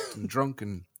and wrecked and drunk,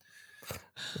 and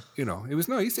you know, it was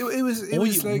nice. It was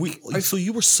like so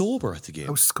you were sober at the game?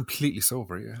 I was completely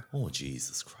sober, yeah. Oh,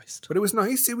 Jesus Christ! But it was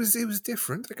nice. It was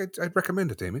different. Like I'd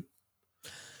recommend it, Damien.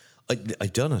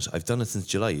 I've done it. I've done it since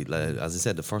July. As I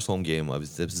said, the first home game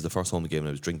this is the first home game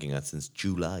I was drinking at since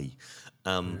July.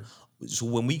 So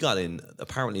when we got in,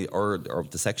 apparently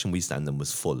the section we stand in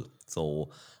was full.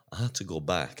 So I had to go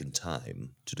back in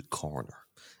time to the corner.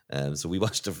 So we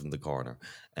watched it from the corner.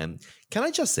 Can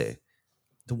I just say,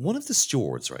 one of the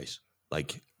stewards, right?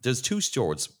 Like, there's 2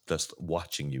 stewards just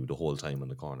watching you the whole time in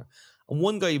the corner. And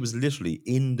one guy was literally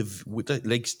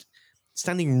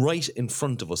standing right in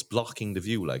front of us, blocking the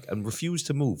view, and refused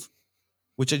to move,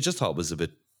 which I just thought was a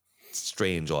bit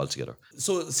strange altogether.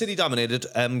 So City dominated.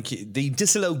 The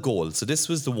disallowed goal. So this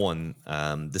was the one,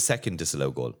 the second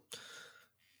disallowed goal,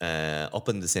 up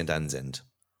in the St. Anne's end.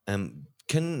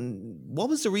 What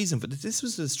was the reason for this? This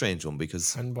was a strange one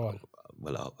because handball.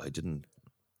 Well, I didn't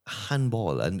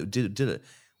handball, and did it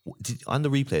on the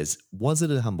replays. Was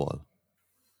it a handball?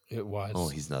 It was. Oh,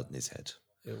 he's nodding his head.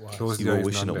 It was. Close you were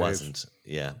wishing it wasn't.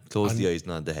 Yeah, close the eyes,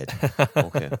 nod the head.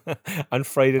 Okay. On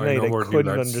Friday night, I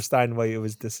couldn't understand why it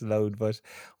was disallowed, but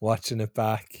watching it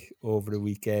back over the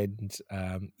weekend,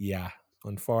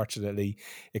 unfortunately,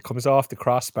 it comes off the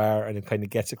crossbar and it kind of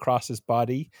gets across his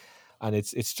body, and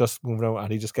it's just moving out,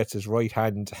 and he just gets his right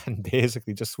hand and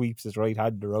basically just sweeps his right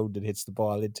hand around and hits the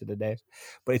ball into the net.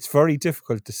 But it's very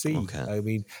difficult to see. Okay. I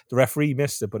mean, the referee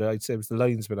missed it, but I'd say it was the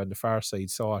linesman on the far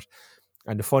side saw it.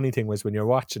 And the funny thing was, when you're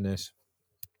watching it,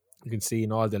 you can see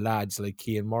in all the lads like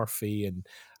Cian Murphy and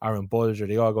Aaron Bulger,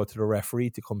 they all go to the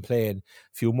referee to complain.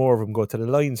 A few more of them go to the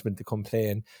linesman to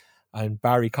complain. And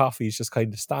Barry Coffey's just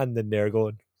kind of standing there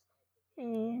going,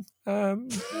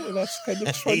 that's kind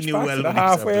of he knew well the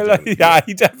halfway. Yeah,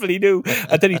 he definitely knew.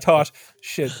 And then he thought,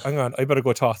 shit, hang on, I better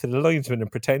go talk to the linesman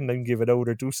and pretend I'm giving out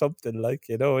or do something,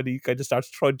 and he kind of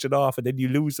starts trudging off, and then you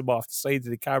lose him off the side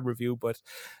of the camera view. But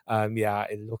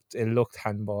it looked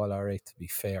handball, all right, to be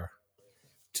fair.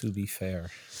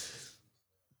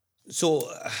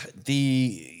 So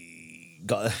the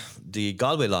the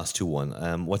Galway lost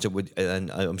 2-1. What it would,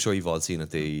 and I'm sure you've all seen it.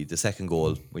 The second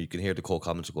goal where you can hear the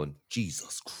co-commentator going,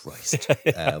 "Jesus Christ,"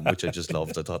 which I just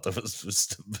loved. I thought that was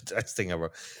the best thing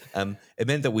ever. It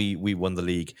meant that we won the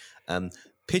league.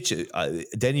 Pitch.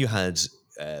 Then you had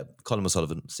Colin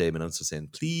O'Sullivan, same announcer, saying,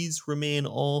 "Please remain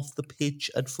off the pitch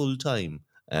at full time,"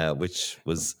 which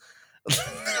was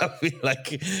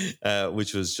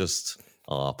which was just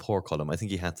poor Colin. I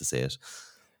think he had to say it.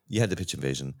 You had the pitch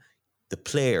invasion. The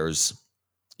players,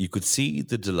 you could see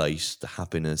the delight, the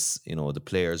happiness. The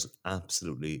players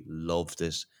absolutely loved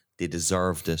it. They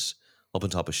deserved it. Up on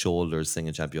top of shoulders,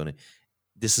 singing Champione.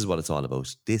 This is what it's all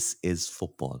about. This is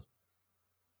football.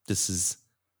 This is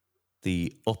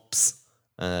the ups.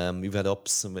 We've had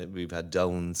ups and we've had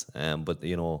downs. But as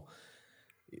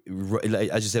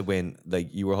you said, Wayne,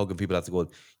 like you were hugging people after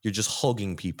goal. You're just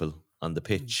hugging people on the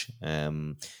pitch.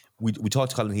 We talked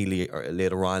to Colin Healy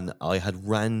later on. I had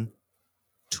ran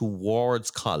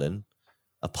towards Colin,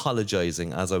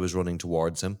 apologising as I was running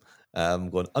towards him,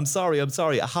 going, I'm sorry,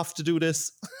 I have to do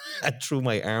this. I threw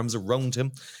my arms around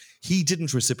him. He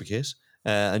didn't reciprocate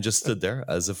and just stood there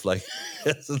as if like,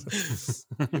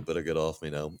 you better get off me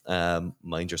now.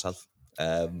 Mind yourself.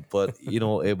 But,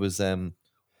 it was,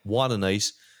 what a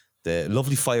night. The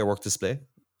lovely firework display.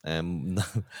 Don't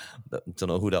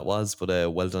know who that was,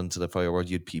 but well done to the firework.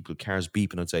 You had people, cars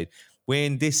beeping outside.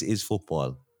 Wayne, this is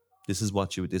football. This is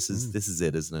what this is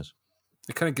it, isn't it?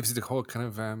 It kind of gives you the whole kind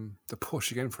of the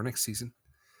push again for next season.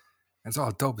 And it's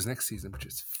all dubs next season, which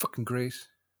is fucking great.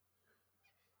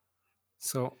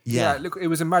 So yeah, look, it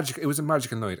was a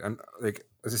magical night, and like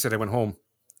as I said, I went home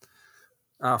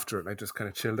after it and I just kind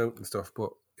of chilled out and stuff.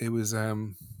 But it was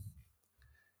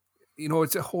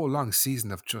it's a whole long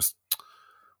season of just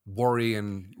worry,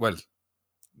 and well,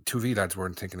 2V lads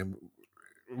weren't thinking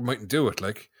we mightn't do it,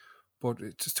 like, but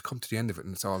it's just to come to the end of it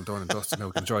and it's all done and dusted. Now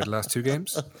we can enjoy the last two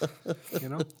games.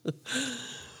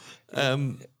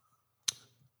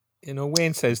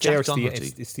 Wayne says Jack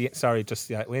Doherty.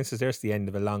 Wayne says there's the end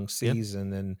of a long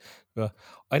season, and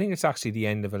I think it's actually the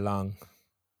end of a long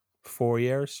 4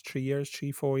 years, 3 years,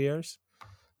 4 years.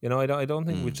 I don't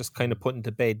think we're just kind of putting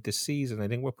to bed this season. I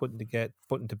think we're putting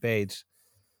to bed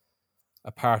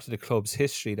a part of the club's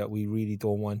history that we really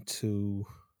don't want to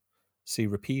see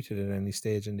repeated at any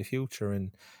stage in the future.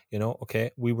 And,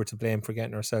 we were to blame for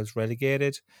getting ourselves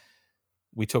relegated.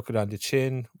 We took it on the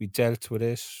chin. We dealt with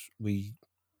it. We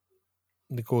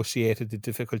negotiated the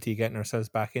difficulty getting ourselves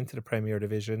back into the Premier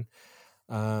Division.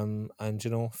 And,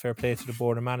 fair play to the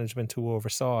board of management who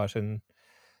oversaw it, and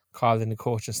calling the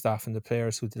coaching staff and the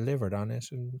players who delivered on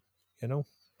it. And,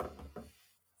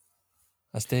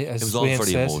 it was all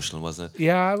pretty emotional, wasn't it?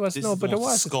 Yeah, it was. This No, is but the it most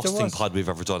was disgusting pod we've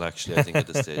ever done. Actually, I think at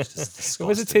this stage, it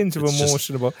was a tinge of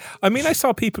emotion about. I mean, I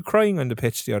saw people crying on the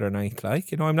pitch the other night.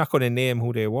 Like, I'm not going to name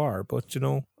who they were, but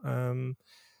and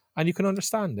you can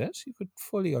understand it. You could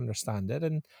fully understand it.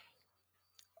 And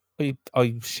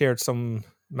I shared some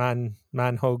man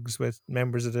hugs with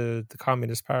members of the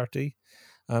Communist Party,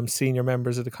 senior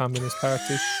members of the Communist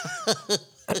Party,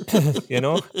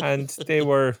 and they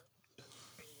were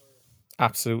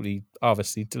absolutely,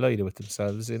 obviously delighted with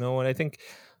themselves, and I think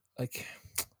like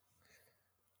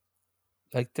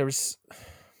there's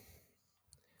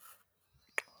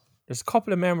a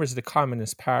couple of members of the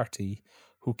Communist Party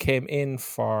who came in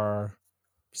for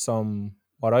some,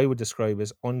 what I would describe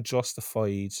as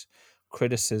unjustified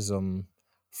criticism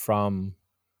from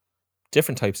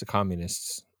different types of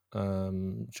communists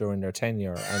during their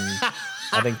tenure. And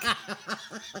I think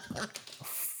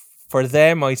for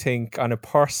them, I think on a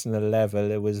personal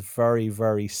level, it was very,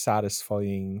 very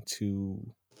satisfying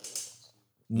to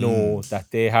know that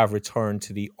they have returned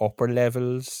to the upper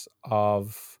levels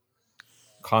of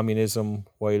communism,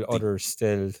 while others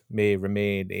still may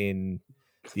remain in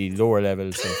the lower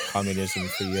levels of communism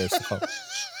for years to come.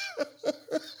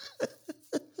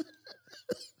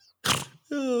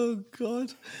 Oh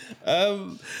God.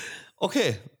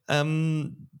 Okay.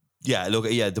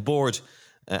 The board,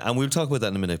 and we'll talk about that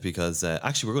in a minute, because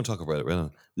actually we're going to talk about it right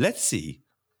now. Let's see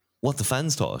what the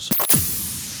fans thought.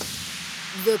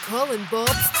 The Colin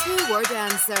Bob's 2-word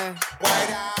answer. Word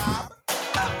up,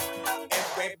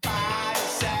 everybody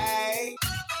say.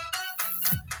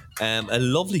 A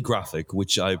lovely graphic,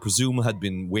 which I presume had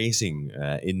been waiting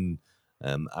in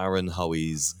Aaron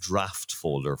Howie's draft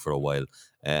folder for a while.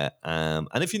 And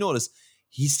if you notice,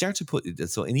 he started to put it,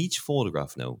 so in each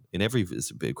photograph now, in every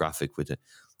graphic with it,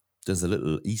 there's a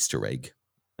little Easter egg.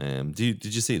 Did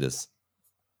you see this?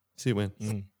 See it,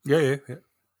 Wayne?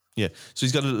 Yeah. Yeah, so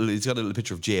he's got a little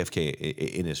picture of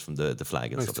JFK in it from the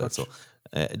flag and Nice stuff like that. So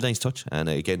nice touch. And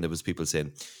again, there was people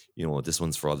saying, this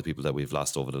one's for all the people that we've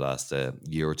lost over the last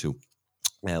year or two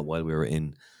while we were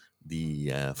in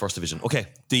the first division. Okay,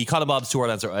 the Colin Bob's 2-word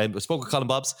answer. I spoke with Colin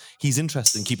Bob's. He's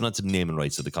interested in keeping on to the naming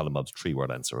rights of the Colin Bob's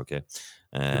 3-word answer. Okay,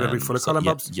 You better be full of Colin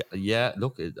Bob's. Yeah.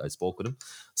 Look, I spoke with him.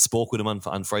 Spoke with him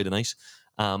on Friday night.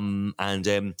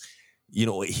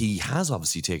 He has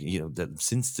obviously taken, that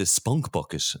since the Spunk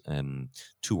Bucket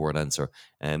 2-word answer,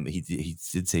 he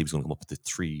did say he was going to come up with the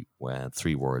three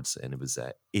words, and it was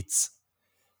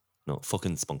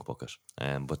fucking Spunk Bucket.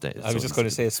 But I was just going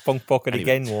to say Spunk Bucket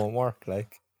again won't work.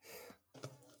 Like,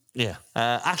 yeah,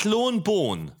 Athlone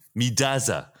Bone,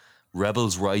 Midaza,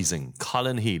 Rebels Rising,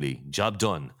 Colin Healy, job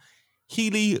done.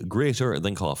 Healy greater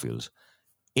than Caulfield.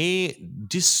 Oh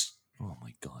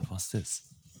my God, what's this?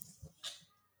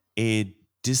 A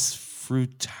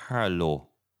disfrutarlo,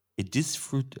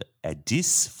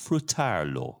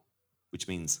 which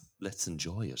means let's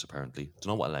enjoy it. Apparently, don't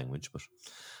know what language, but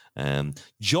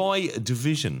Joy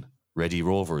Division, Ready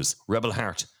Rovers, Rebel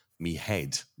Heart, me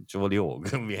head, Jolly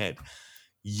Og, me head,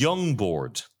 Young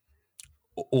Board,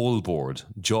 Old Board,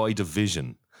 Joy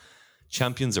Division,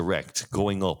 Champions Erect,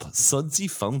 Going Up, Sudsy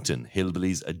Fountain,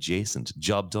 Hillbillies Adjacent,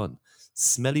 Job Done,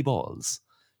 Smelly Balls,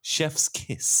 Chef's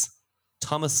Kiss,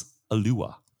 Thomas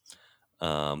Alua,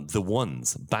 The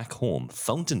Ones, Back Home,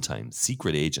 Fountain Time,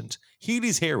 Secret Agent,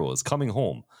 Healy's Heroes, Coming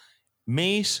Home,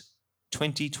 Mate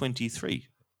 2023,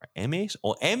 M8?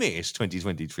 Oh, M8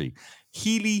 2023,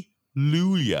 Healy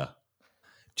Lulia,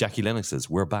 Jackie Lennox says,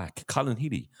 we're back, Colin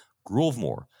Healy,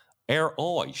 Grovemore, Air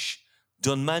Oish,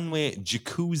 Dunmanway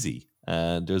Jacuzzi,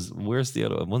 where's the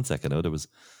other one? 1 second now, there was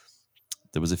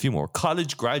a few more,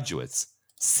 College Graduates,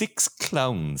 6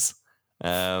 Clowns,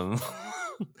 Wet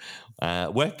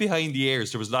Behind the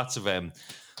Ears. There was lots of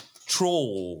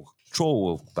troll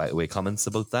by the way comments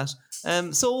about that.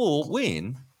 So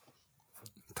Wayne,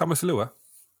 Thomas Alua.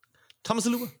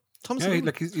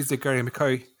 Yeah, he's the Gary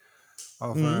McKay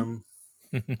of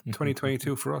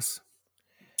 2022 for us.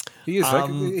 He is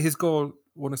his goal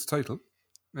won us the title.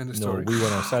 In the story. We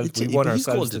won ourselves. We won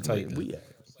ourselves the title.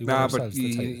 But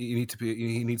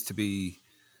he needs to be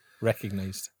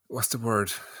recognised. What's the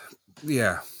word?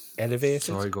 Yeah. Elevated.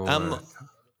 So I go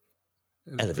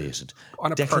elevated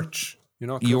on a perch.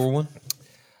 Your one.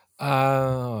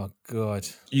 Oh God!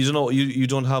 You don't know. You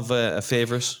don't have a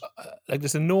favourite.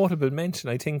 There's a notable mention.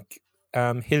 I think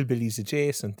Hillbillies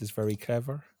Adjacent is very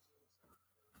clever.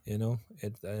 But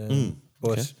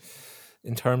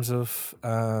in terms of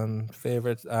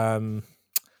favourite,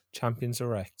 Champions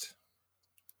Erect.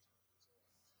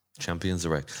 Champions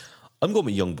Erect. I'm going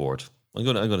with Young Board. I'm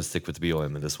going to stick with the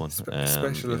BOM in this one.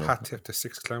 Special hat tip to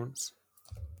 6 Clowns.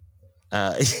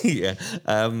 Yeah.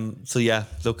 So yeah,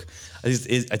 look, I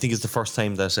think it's the first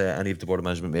time that any of the board of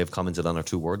management may have commented on our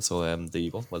 2 words. So there you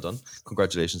go. Well done.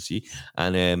 Congratulations to you.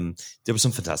 And there were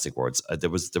some fantastic words. There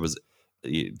was the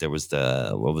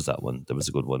what was that one? There was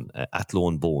a good one.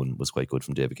 Athlone Bone was quite good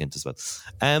from David Kent as well.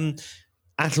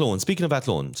 Athlone. Speaking of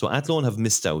Athlone, so Athlone have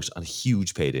missed out on a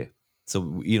huge payday.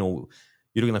 So you're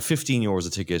looking at €15 a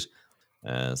ticket.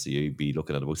 So you'd be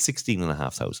looking at about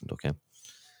 16,500. Okay.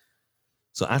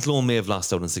 So Athlone may have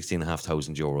lost out on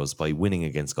 16,500 euros by winning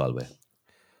against Galway.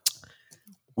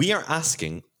 We are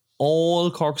asking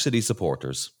all Cork City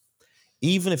supporters,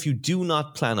 even if you do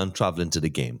not plan on travelling to the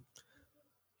game,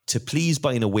 to please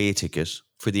buy an away ticket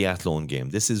for the Athlone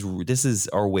game. This is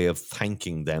our way of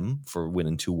thanking them for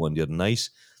winning 2-1 the other night.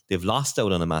 They've lost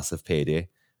out on a massive payday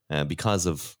because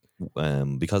of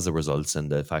results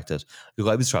and the fact that, look,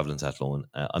 I was travelling to Athlone.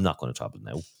 I'm not going to travel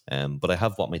now, but I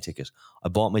have bought my ticket. I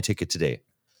bought my ticket today.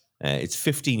 It's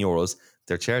 €15.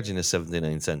 They're charging us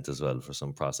 79 cents as well for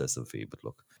some processing fee. But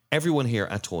look, everyone here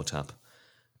at Toe Tap,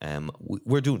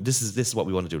 we're doing this is what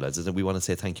we want to do, lads. Is that we want to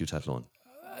say thank you to Athlone.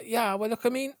 Yeah, well, look, I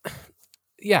mean,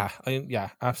 yeah,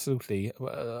 absolutely.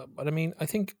 But I mean, I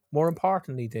think more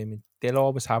importantly, Damien, they'll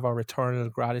always have our eternal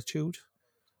gratitude.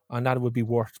 And that would be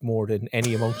worth more than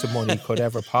any amount of money could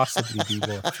ever possibly be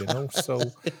worth, So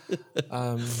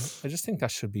I just think that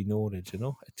should be noted,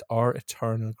 It's our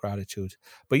eternal gratitude.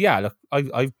 But yeah, look,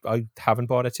 I haven't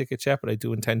bought a ticket yet, but I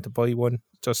do intend to buy one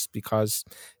just because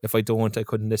if I don't, I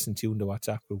couldn't listen to you in the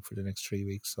WhatsApp group for the next 3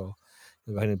 weeks. So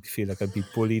I feel like I'd be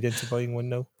bullied into buying one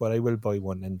now, but I will buy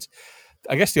one. And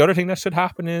I guess the other thing that should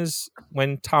happen is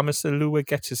when Thomas Alua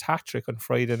gets his hat-trick on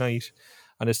Friday night,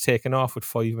 and is taken off with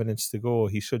 5 minutes to go,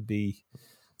 he should be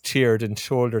cheered and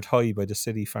shouldered high by the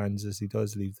City fans as he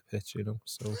does leave the pitch,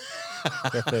 So,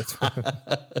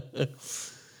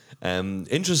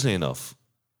 interestingly enough,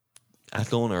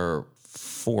 Athlone are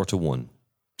 4-1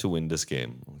 to win this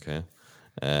game. Okay,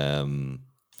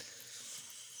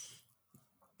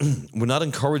 we're not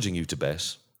encouraging you to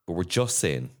bet, but we're just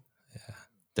saying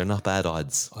they're not bad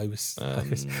odds. I was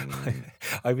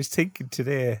thinking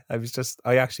today.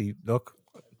 I actually look.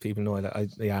 People know that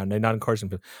and I'm not encouraging,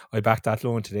 but I backed that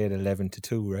loan today at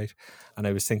 11-2, right? And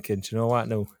I was thinking, do you know what?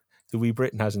 No, Louis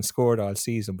Britton hasn't scored all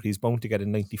season, but he's bound to get a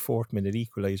 94th minute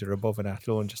equaliser above an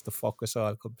Athlone just to fuck us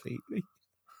all completely.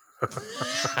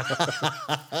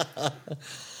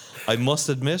 I must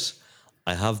admit,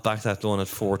 I have backed that loan at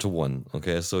 4-1.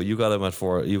 Okay, so you got him at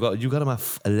 4. You got him at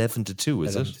 11-2,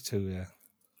 is 11-2, yeah.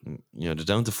 You know, they're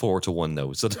down to 4-1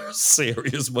 now, so there's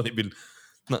serious money being.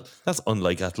 That's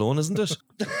unlike Athlone, isn't it?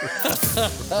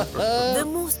 The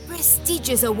most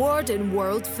prestigious award in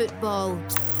world football.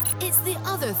 It's the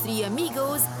other three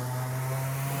amigos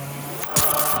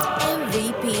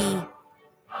MVP.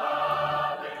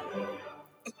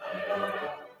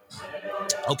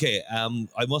 Okay,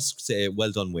 I must say,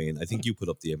 well done, Wayne. I think you put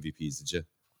up the MVPs, did you?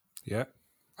 Yeah,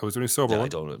 I was only sober. Yeah, I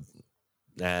don't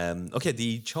know. Okay,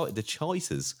 the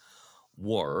choices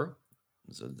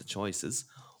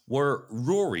were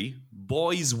Rory,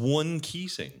 Boys 1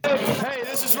 Keating. Hey,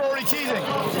 this is Rory Keating,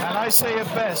 and I say it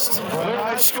best when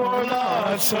I score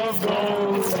lots of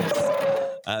goals.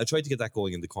 I tried to get that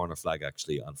going in the corner flag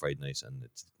actually on Friday night, and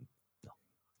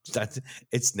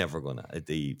it's never gonna.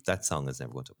 That song is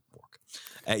never going to work.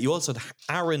 You also had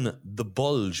Aaron the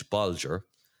Bulge Bolger,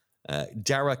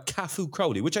 Dara Cafu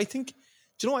Crowley, which I think.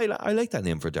 Do you know I like that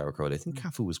name for Dara Crowley? I think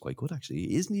Cafu was quite good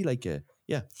actually, isn't he?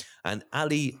 And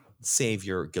Ali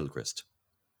Saviour Gilchrist.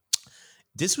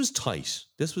 This was tight.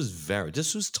 This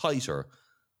was tighter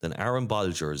than Aaron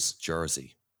Bolger's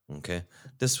jersey. Okay,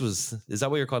 is that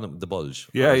what you're calling him, the Bulge?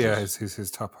 Yeah,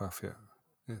 his top half.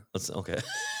 Yeah. That's okay.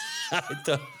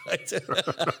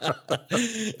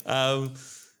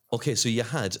 Okay, so you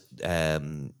had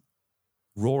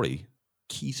Rory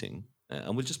Keating,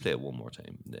 and we'll just play it one more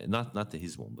time. Not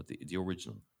his one, but the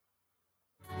original.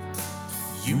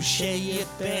 You say it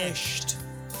best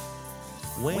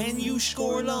when you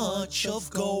score lots of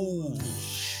goals.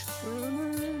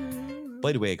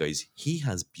 By the way, guys, he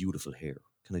has beautiful hair.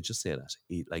 Can I just say that?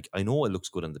 I know it looks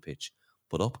good on the pitch,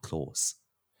 but up close,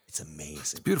 it's amazing.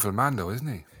 He's a beautiful man, though, isn't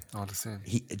he? All the same.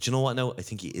 Do you know what? Now I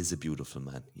think he is a beautiful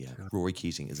man. Yeah, Rory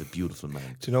Keating is a beautiful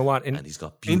man. Do you know what? And he's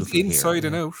got beautiful inside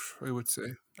hair. and out, I would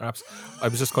say. Perhaps I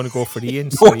was just going to go for the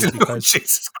inside because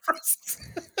Jesus Christ.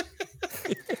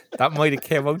 that might have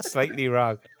came out slightly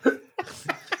wrong.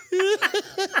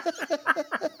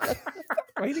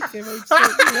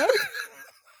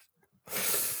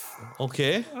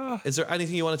 Okay. Is there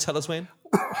anything you want to tell us, Wayne?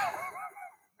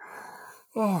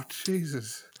 Oh,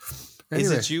 Jesus. Anyway.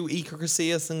 Is it you, Iker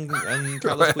Casillas and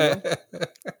Carlos Puyol?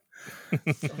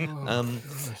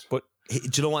 But do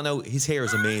you know what now? His hair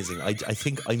is amazing. I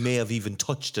think I may have even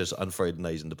touched it on Friday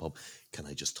night in the pub. Can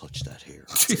I just touch that hair?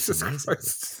 Jesus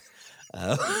Christ.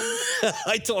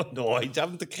 I don't know. I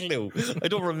haven't a clue. I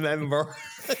don't remember.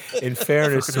 In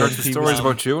fairness, I heard the stories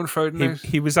about you on Friday night.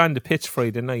 He was on the pitch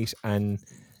Friday night, and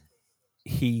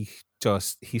he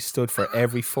stood for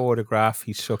every photograph.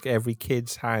 He shook every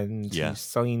kid's hand. Yeah. He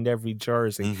signed every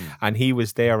jersey, and he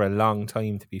was there a long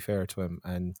time. To be fair to him,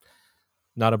 and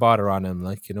not a bother on him,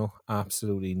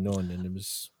 absolutely none. And it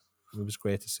was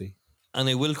great to see. And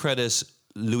I will credit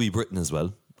Louis Britton as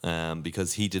well.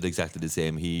 Because he did exactly the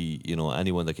same. He,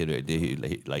 anyone that came,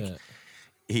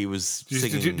 he was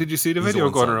singing. Did you see the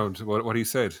video going around? What he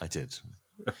said? I did.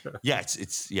 Yeah,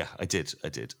 I did.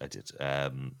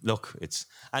 Look, it's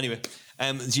anyway.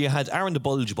 So you had Aaron the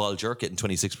Bulge Bolger getting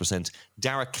 26%,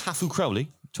 Dara Cafu Crowley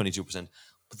 22%,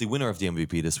 but the winner of the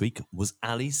MVP this week was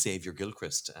Ali Saviour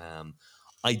Gilchrist.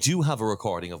 I do have a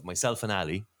recording of myself and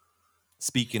Ali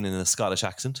speaking in a Scottish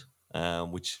accent,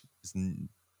 which is.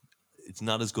 It's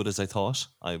not as good as I thought.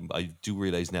 I do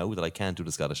realise now that I can't do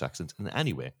the Scottish accent. And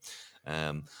anyway,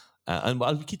 and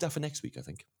I'll keep that for next week, I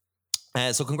think.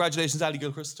 So congratulations, Ali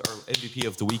Gilchrist, our MVP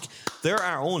of the week. There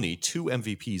are only 2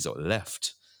 MVPs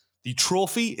left. The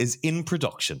trophy is in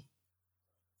production.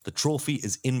 The trophy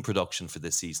is in production for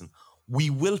this season. We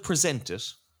will present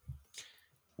it.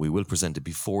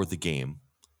 Before the game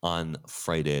on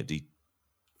Friday.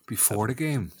 Before the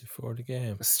game? Before the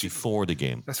game. Before the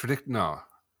game. That's ridiculous.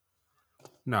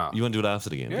 No. You want to do it after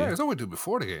the game? Yeah, it's all we do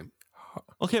before the game.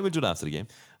 Okay, we'll do it after the game.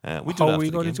 How are we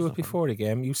going to do it before the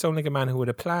game? You sound like a man who had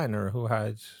a plan or who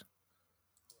had...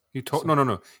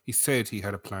 No. He said he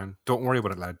had a plan. Don't worry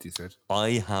about it, lad, he said.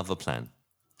 I have a plan.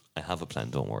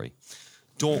 Don't worry.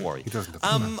 He doesn't have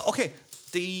a plan. Okay.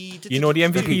 the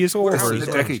MVP is over.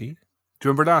 Do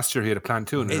you remember last year he had a plan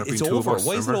too? And there It's been two over. of us,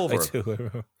 Why is it remember?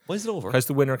 over? Why is it over? Because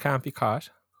the winner can't be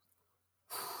caught.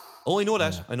 Oh, I know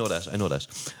that. I know that.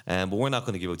 But we're not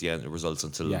going to give out the end results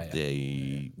until Yeah.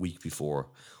 the week before.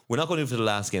 We're not going to do it for the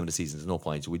last game of the season. There's no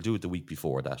point. We'll do it the week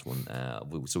before that one,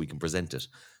 so we can present it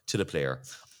to the player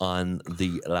on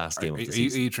the last game of the Are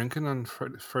season. you drinking on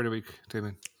Friday week,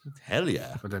 Damien? Hell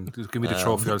yeah! But then just give me the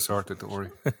trophy. I'll sort it. Don't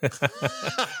worry.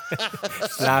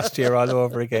 Last year all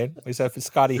over again. Myself and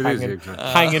Scotty It is, exactly.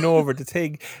 hanging over the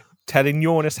thing, telling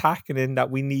Jonas Hakkinen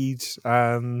that we need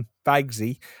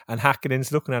Bagsy, and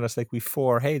Hakkinen's looking at us like we've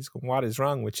four heads. Going, what is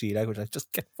wrong with you? Like, we're like,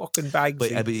 just get fucking Bagsy.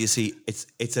 But you see,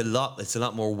 it's a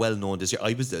lot more well known this year.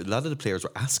 A lot of the players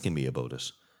were asking me about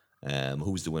it.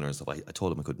 Who's the winner and stuff. I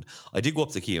told him I couldn't. I did go up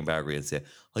to Cian Bargary and say,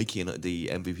 "Hi Cian, the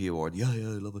MVP award. Yeah,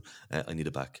 I love it. I need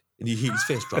it back." And his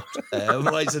face dropped.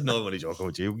 I said, "No, I'm only joking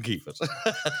with you. You can keep it.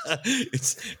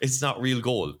 It's not real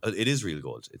gold. It is real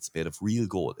gold. It's made of real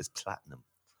gold. It's platinum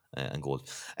and gold."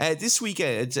 This week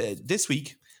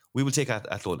we will take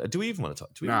Athlone. Do we even want to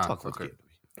talk? Do we even talk about the game?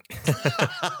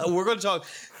 We're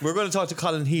going to talk to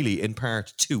Colin Healy in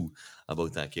part 2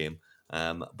 about that game.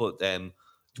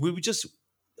 We would just.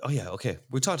 Oh yeah, okay.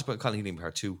 We talked about Colin Healy in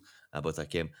part 2 about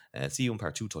that game. See you in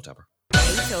part 2, Toe Tapper.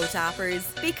 Hey Toe Tappers,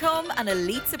 become an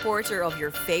elite supporter of your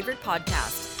favourite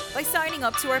podcast by signing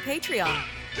up to our Patreon.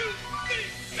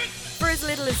 For as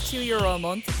little as €2 a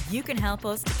month, you can help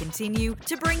us to continue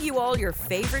to bring you all your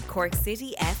favourite Cork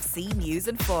City FC news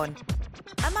and fun.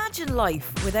 Imagine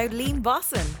life without Liam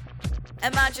Bosson.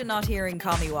 Imagine not hearing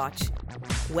Commie Watch.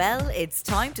 Well, it's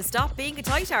time to stop being a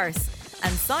tight arse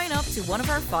and sign up to one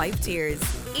of our 5 tiers.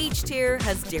 Each tier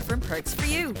has different perks for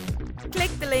you.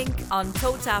 Click the link on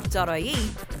toetap.ie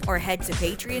or head to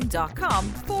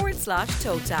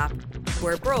patreon.com/toetap.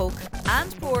 We're broke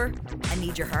and poor and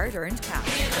need your hard-earned cash.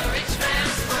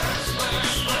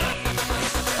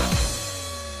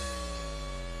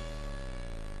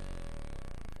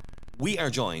 We are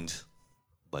joined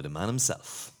by the man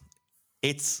himself.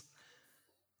 It's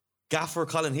Gaffer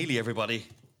Colin Healy, everybody.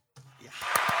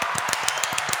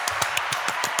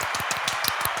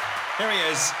 Here he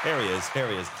is.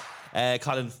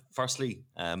 Colin, firstly,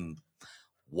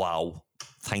 wow,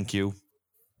 thank you.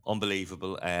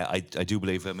 Unbelievable. I do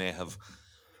believe I may have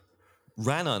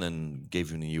ran on and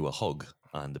given you a hug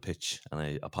on the pitch, and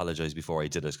I apologise before I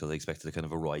did it because I expected a kind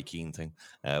of a Roy Keane thing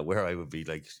where I would be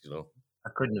like, I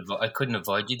couldn't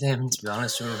avoid you, Damon, to be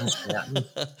honest.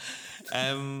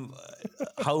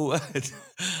 How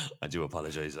I do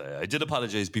apologise. I did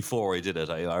apologise before I did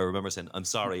it. I remember saying, "I'm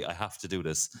sorry, I have to do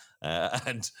this,"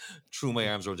 and threw my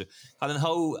arms around you. Colin,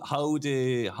 how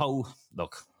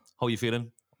are you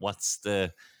feeling?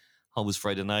 How was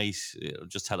Friday night?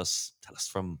 Just tell us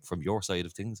from your side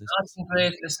of things. It's been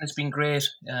great. Listen, it's been great.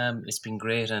 It's been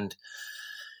great, and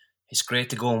it's great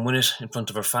to go and win it in front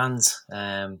of our fans.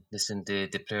 Listen, the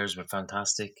players were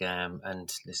fantastic,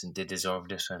 and listen, they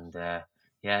deserved it. And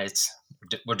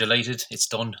we're delighted. It's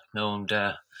done now, and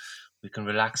we can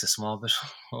relax a small bit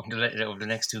over the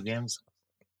next 2 games.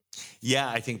 Yeah,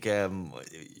 I think I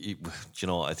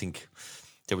think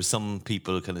there were some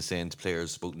people kind of saying to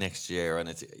players about next year, and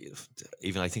it's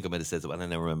even I think I might have said that,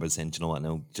 and I remember saying, "You know what?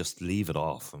 Now just leave it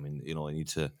off. I mean, I need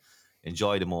to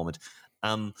enjoy the moment."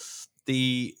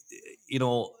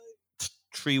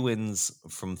 3 wins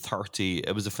from 30.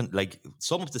 It was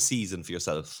sum up the season for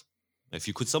yourself. If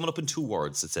you could sum it up in 2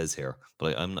 words, it says here,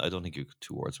 but I don't think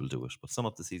 2 words will do it. But sum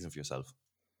up the season for yourself.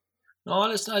 No,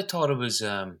 listen, I thought it was.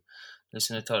 As I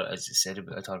said, I thought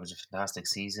it was a fantastic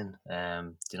season.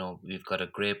 We've got a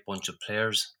great bunch of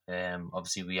players.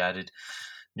 Obviously, we added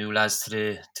new lads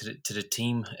to the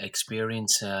team,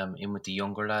 experience in with the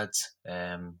younger lads,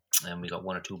 and we got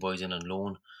 1 or 2 boys in on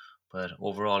loan. But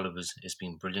overall, it's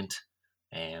been brilliant,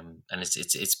 and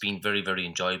it's been very, very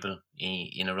enjoyable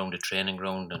in around the training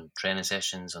ground and training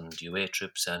sessions and UA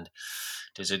trips. And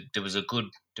there was a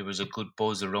good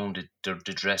buzz around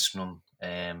the dressing room,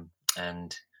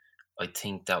 and I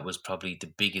think that was probably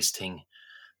the biggest thing,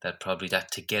 that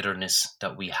togetherness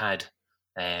that we had,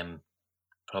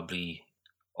 probably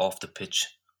off the pitch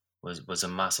was a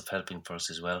massive helping for us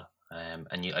as well.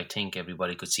 I think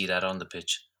everybody could see that on the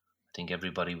pitch. I think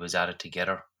everybody was at it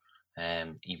together,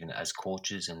 even as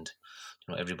coaches and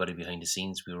everybody behind the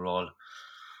scenes. We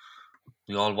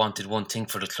all wanted one thing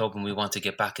for the club, and we want to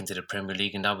get back into the Premier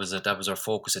League, and that was our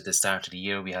focus at the start of the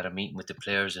year. We had a meeting with the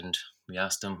players, and we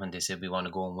asked them, and they said we want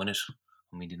to go and win it,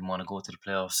 and we didn't want to go to the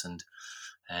playoffs, and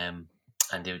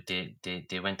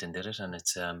they went and did it, and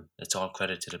it's all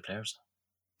credit to the players.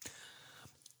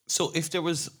 So if there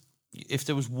was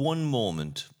one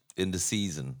moment in the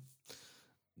season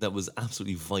that was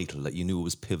absolutely vital, that you knew it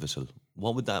was pivotal?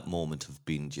 What would that moment have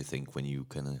been, do you think, when you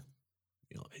kind of,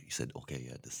 you said, okay,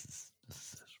 yeah, this is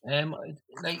it?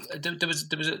 There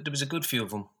was a good few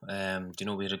of them.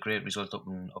 We had a great result up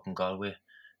in Galway.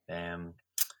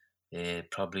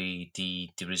 Probably the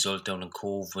result down in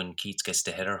Cove when Keats gets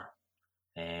the header,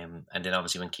 and then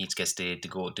obviously when Keats gets the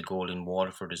goal in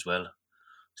Waterford as well.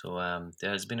 So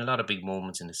there has been a lot of big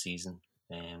moments in the season.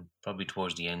 Probably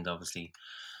towards the end, obviously,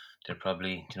 they're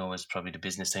probably it's probably the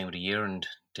business time of the year, and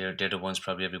they're the ones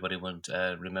probably everybody won't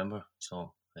remember.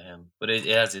 So, but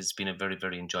it's been a very,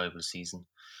 very enjoyable season.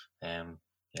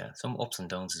 Some ups and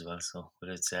downs as well. So, but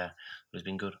it's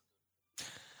been good.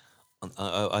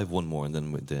 I have one more, and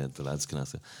then the lads can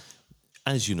ask it.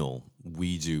 As you know,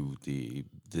 we do the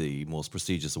most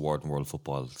prestigious award in world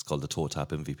football. It's called the Toe Tap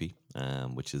MVP,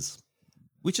 which is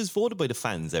voted by the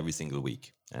fans every single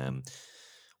week.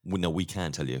 We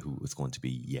can't tell you who it's going to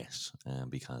be yet,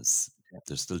 because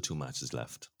there's still 2 matches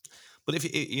left. But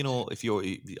if you're,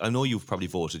 I know you've probably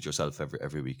voted yourself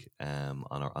every week on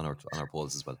our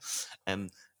polls as well.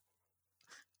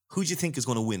 Who do you think is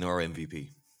going to win our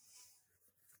MVP?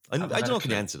 I don't know if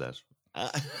you can answer that. No,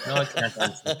 I can't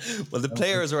answer. Well, the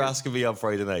players are asking me on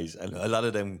Friday night, and a lot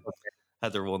of them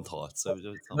had their own thoughts. So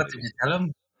what did you tell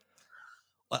them?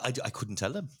 I couldn't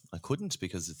tell them. I couldn't,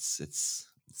 because it's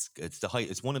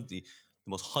one of the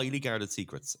most highly guarded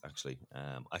secrets. Actually, do you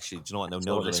know what?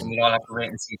 So listen, we'll all have to wait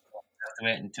and see. We'll have to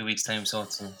wait in 2 weeks' time, so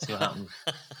to see what happens.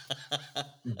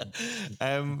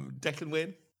 Declan,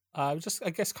 Wayne. I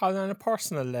guess, Colin, on a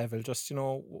personal level, just,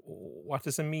 what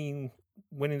does it mean,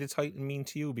 winning the title mean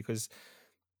to you? Because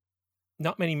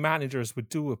not many managers would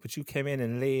do it, but you came in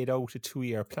and laid out a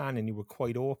 2-year plan, and you were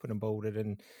quite open about it.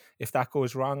 And if that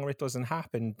goes wrong or it doesn't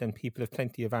happen, then people have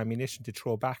plenty of ammunition to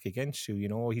throw back against you.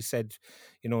 He said,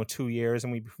 2 years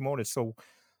and we'd be promoted. So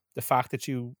the fact that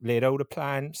you laid out a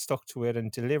plan, stuck to it,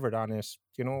 and delivered on it,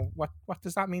 what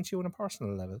does that mean to you on a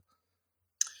personal level?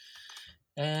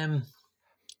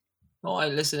 No,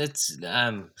 listen. It's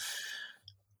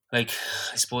I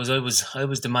suppose I was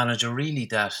the manager really.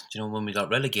 That when we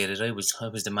got relegated, I was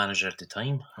the manager at the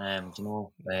time.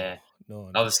 No.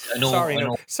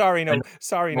 Sorry,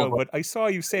 but I saw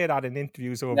you say that in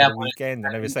interviews over the weekend,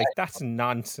 and I was like, "That's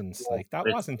nonsense! That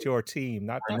wasn't your team.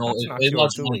 That's not your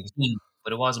doing."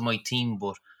 But it wasn't my team.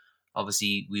 But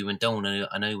obviously, we went down,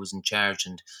 and I was in charge,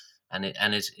 and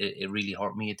it really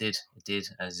hurt me. It did.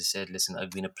 As I said, listen,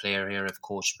 I've been a player here. I've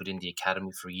coached within the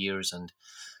academy for years, and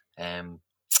the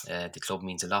club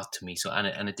means a lot to me. So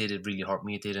and it did. It really hurt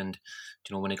me. It did. And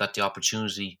when I got the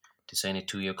opportunity to sign a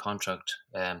 2-year contract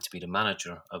to be the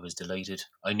manager, I was delighted.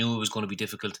 I knew it was going to be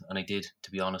difficult, and I did.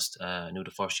 To be honest, I knew the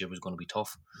first year was going to be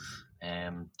tough.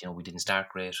 We didn't start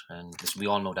great, and listen, we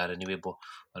all know that anyway. But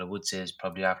what I would say is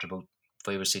probably after about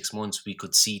 5 or 6 months, we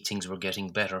could see things were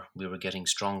getting better. We were getting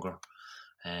stronger,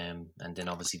 and then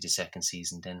obviously the second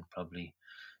season, then probably,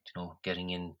 getting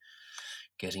in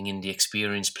the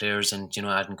experienced players, and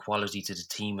adding quality to the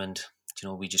team, and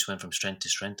we just went from strength to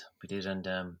strength. We did, and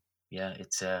we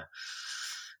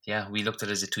looked at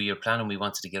it as a 2-year plan, and we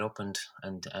wanted to get up, and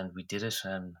we did it.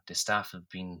 And the staff have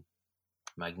been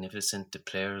magnificent. The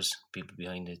players, people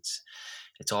behind it,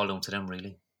 it's all down to them,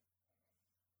 really.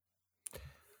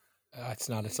 It's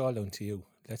not. It's all down to you.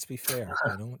 Let's be fair.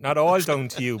 Not all down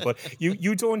to you, but you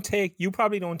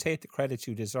probably don't take the credit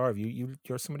you deserve.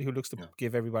 You're somebody who looks to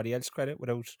give everybody else credit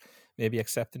without maybe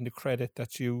accepting the credit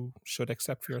that you should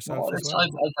accept for yourself. As well.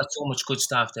 I've got so much good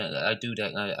staff there. I do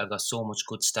that. I've got so much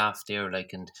good staff there. I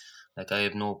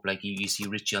have no, you see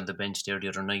Richie on the bench there the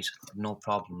other night. No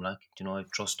problem. I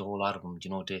trust a whole lot of them.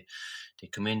 They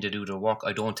come in, they do their work.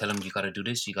 I don't tell them you got to do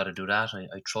this, you got to do that.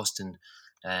 I trust in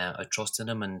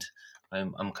them, and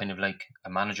I'm kind of like a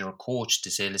manager or coach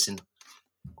to say, listen,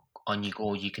 on you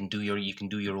go. You can do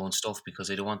your own stuff, because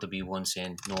I don't want to be one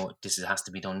saying no, has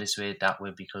to be done this way, that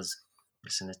way, because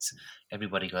listen, it's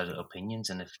everybody got opinions,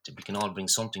 and if we can all bring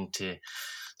something to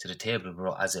the table,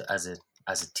 bro, as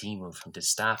a team of the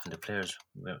staff and the players,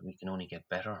 we can only get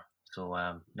better.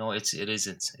 So no, it's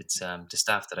the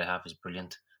staff that I have is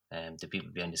brilliant, the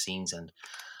people behind the scenes, and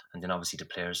then obviously the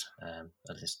players.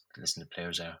 Listen, the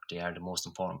players are the most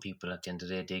important people. At the end of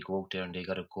the day, they go out there and they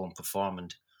got to go and perform,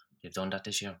 and they've done that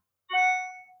this year.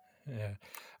 Yeah,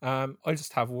 I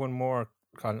just have one more.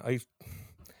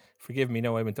 Forgive me,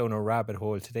 now I went down a rabbit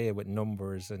hole today with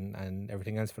numbers and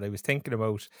everything else, but I was thinking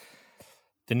about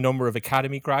the number of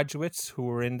academy graduates who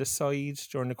were in the side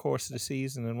during the course of the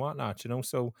season and whatnot.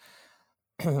 So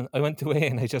I went away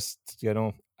and I just,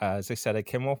 as I said, I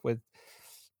came up with.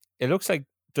 It looks like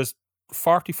there's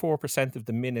 44% of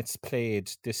the minutes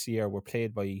played this year were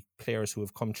played by players who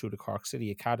have come through the Cork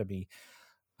City Academy.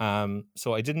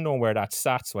 So I didn't know where that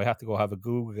sat, so I had to go have a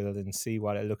Google and see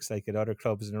what it looks like at other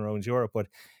clubs in around Europe. But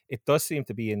it does seem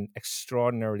to be an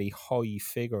extraordinarily high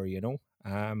figure, you know.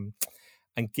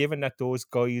 And given that those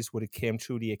guys would have came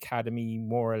through the academy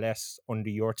more or less under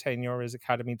your tenure as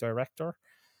academy director,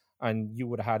 and you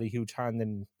would have had a huge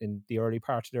hand in the early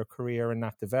part of their career in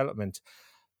that development,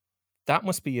 that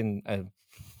must be an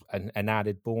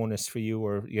added bonus for you,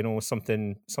 or, you know,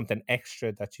 something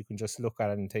extra that you can just look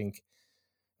at and think,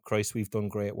 Christ, we've done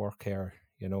great work here,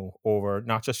 you know, over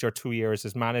not just your 2 years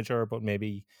as manager, but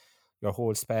maybe your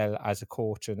whole spell as a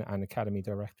coach and academy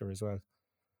director as well.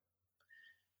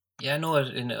 Yeah, no,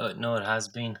 it has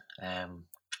been.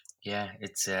 Yeah,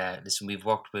 it's listen, we've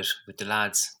worked with the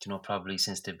lads, you know, probably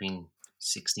since they've been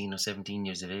 16 or 17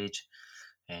 years of age.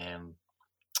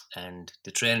 And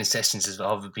the training sessions have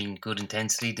all been good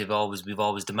intensely. We've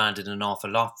always demanded an awful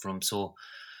lot from them. So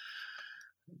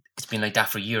it's been like that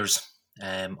for years.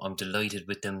 I'm delighted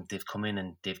with them. They've come in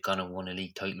and they've gone and won a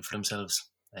league title for themselves.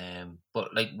 But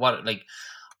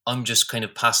I'm just kind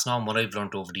of passing on what I've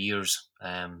learned over the years.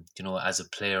 You know, as a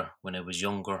player when I was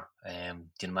younger,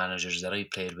 the managers that I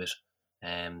played with,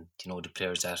 you know, the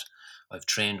players that I've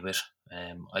trained with,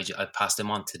 I pass them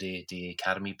on to the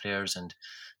academy players, and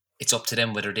it's up to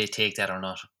them whether they take that or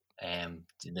not.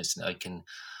 Listen, I can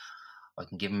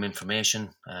give them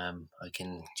information. I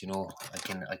can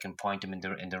point them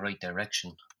in the right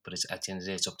direction. But it's at the end of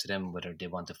the day, it's up to them whether they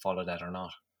want to follow that or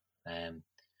not.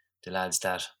 The lads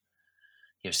that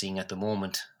you're seeing at the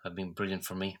moment have been brilliant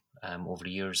for me over the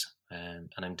years,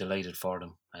 and I'm delighted for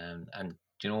them. And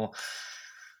you know,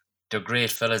 they're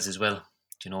great fellas as well.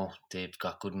 You know, they've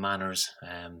got good manners.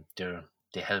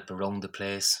 They help around the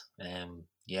place.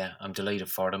 Yeah, I'm delighted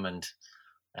for them, and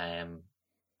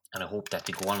I hope that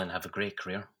they go on and have a great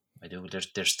career. I do.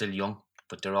 They're still young,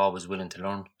 but they're always willing to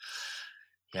learn.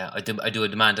 Yeah, I do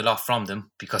demand a lot from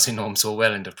them because I know them so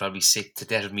well, and they're probably sick to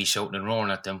death of me shouting and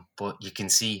roaring at them. But you can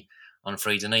see on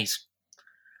Friday night,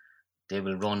 they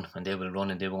will run and they will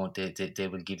run, and they won't. They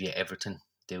will give you everything.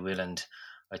 They will, and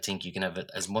I think you can have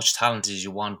as much talent as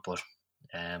you want, but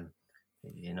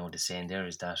you know, the saying there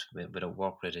is that without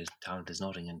work with it, talent is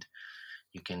nothing. And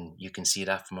you can see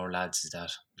that from our lads, is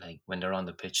that like when they're on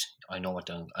the pitch, I know what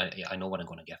I'm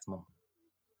going to get from them.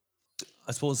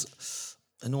 I suppose,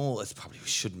 I know it probably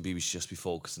shouldn't be. We should just be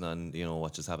focusing on, you know,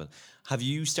 what just happened. Have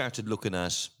you started looking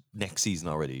at next season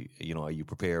already? You know, are you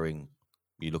preparing?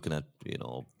 Are you looking at, you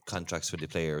know, contracts for the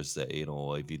players? You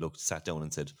know, have you sat down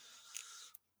and said,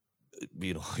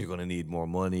 you know, you're going to need more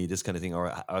money, this kind of thing,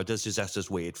 or does that just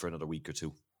wait for another week or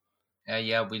two?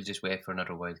 Yeah, we'll just wait for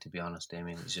another while. To be honest, I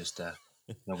mean, it's just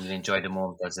you know, we'll enjoy the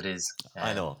moment as it is.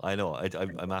 I know. I'm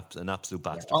an absolute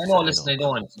bastard. I know. Listen, I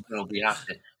know, and you know, we have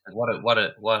to. What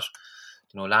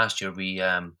you know, last year we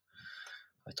I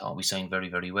thought we signed very,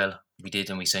 very well. We did,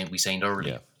 and we signed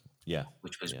early. Yeah.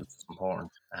 Which was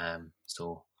important.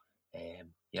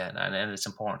 Yeah, and it's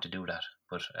important to do that.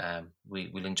 But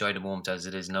we'll enjoy the moment as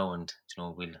it is now, and you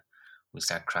know, we'll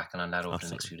start cracking on that over the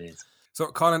next few days. So,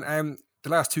 Colin, the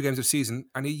last 2 games of the season,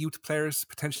 any youth players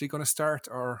potentially going to start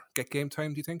or get game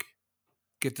time, do you think?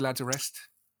 Give the lads a rest?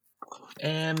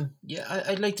 Yeah,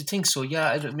 I'd like to think so. Yeah,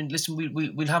 I mean, listen,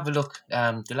 we'll have a look.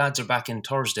 The lads are back in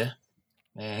Thursday.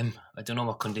 I don't know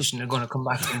what condition they're going to come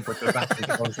back in, but they're back in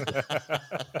Thursday.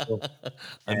 So,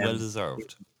 and well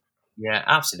deserved. Yeah,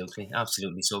 absolutely.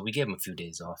 So we gave them a few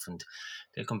days off, and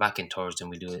they'll come back in Thursday,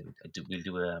 and we'll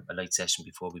do a light session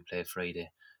before we play Friday.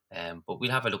 But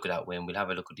we'll have a look at that, Wayne. We'll have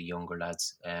a look at the younger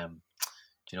lads.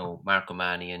 You know, Marco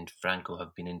Mani and Franco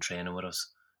have been in training with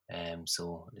us.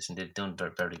 So listen, they've done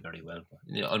very, very, very well.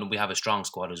 You know, and we have a strong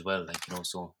squad as well. Like, you know,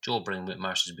 so Joe Bring with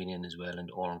Marsh has been in as well, and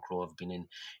Oren Crowe have been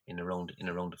in around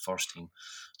the first team.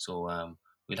 So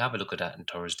we'll have a look at that on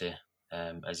Thursday.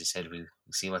 As you said, we'll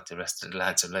see what the rest of the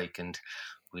lads are like, and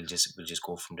we'll just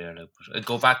go from there. Now, but I'd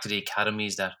go back to the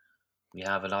academies, that we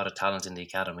have a lot of talent in the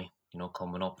academy, you know,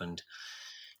 coming up, and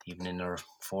even in our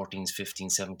 14s,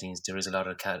 15s, 17s, there is a lot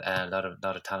of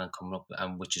talent coming up,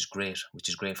 which is great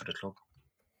for the club.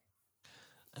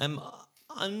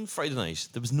 On Friday night,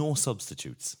 there was no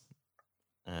substitutes,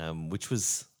 which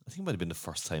was, I think, it might have been the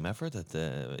first time ever that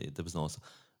there was no.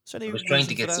 I was trying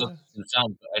to get substitutes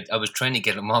on. I was trying to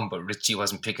get him on, but Richie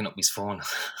wasn't picking up his phone.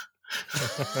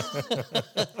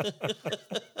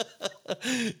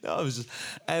 No, I was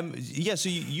just, so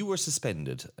you were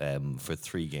suspended for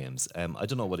 3 games. I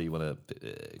don't know whether you want to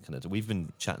kind of. We've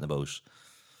been chatting about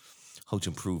how to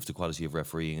improve the quality of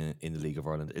refereeing in the League of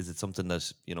Ireland? Is it something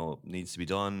that needs to be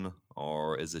done,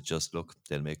 or is it just look,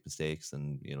 they'll make mistakes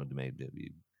and they'll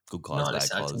be good calls, No, bad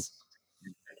listen, calls?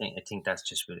 I think that's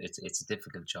just it's a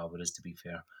difficult job. It is, to be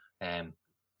fair.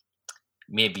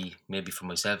 Maybe for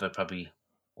myself, I probably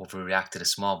overreacted a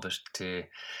small bit to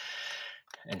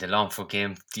in the Longford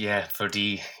game. Yeah, for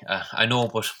the I know,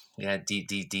 but yeah,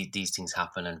 these things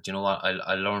happen, and you know what?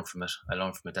 I learn from it.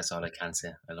 That's all I can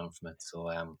say. I learn from it.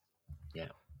 So yeah.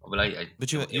 Well,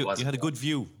 But it you wasn't had a good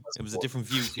view. wasn't It was a poor. different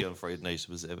view to you on Friday night. It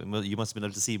was you must have been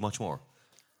able to see much more.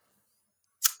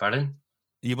 Pardon?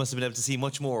 You must have been able to see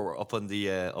much more up on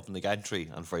the gantry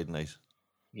on Friday night.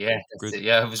 Yeah, that's it.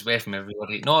 Yeah, I was away from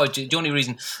everybody. No, the only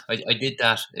reason I did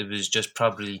that, it was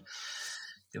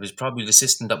probably the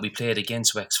system that we played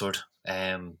against Wexford.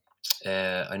 I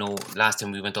know last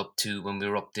time we went up to, when we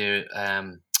were up there,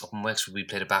 up in Wexford, we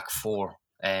played a back four.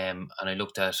 And I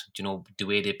looked at, the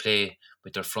way they play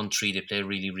with their front three, they play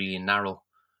really, really narrow.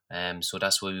 So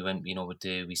that's why we went,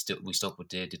 we stuck with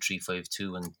the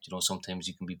 3-5-2, and sometimes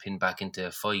you can be pinned back into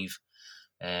a 5.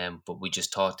 But we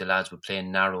just thought the lads were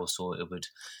playing narrow, so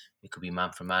it could be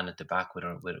man for man at the back with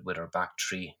our back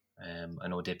three. I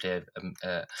know they play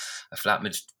a flat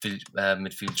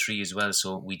midfield three as well,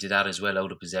 so we did that as well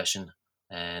out of possession,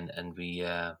 and we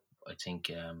I think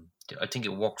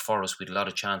it worked for us. We had a lot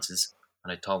of chances,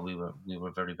 and I thought we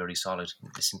were very, very solid.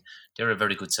 Listen, they're a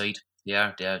very good side. They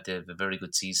have a very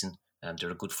good season.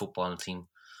 They're a good football team.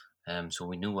 So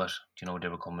we knew what they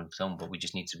were coming from, but we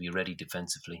just need to be ready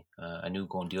defensively. I knew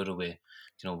going the other way,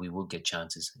 we would get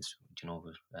chances.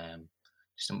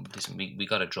 We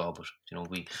got a draw, but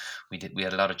we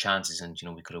had a lot of chances, and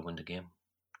we could have won the game.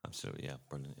 Absolutely, yeah,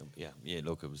 brilliant. Yeah.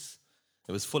 Look, it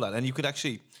was full on, and you could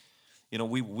actually,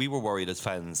 we were worried as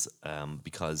fans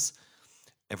because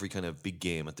every kind of big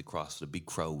game at the Cross, the big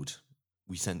crowd.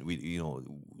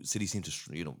 City seemed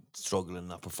to struggle and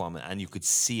not performing, and you could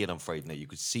see it on Friday night. You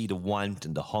could see the want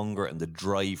and the hunger and the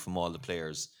drive from all the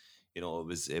players. It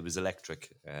was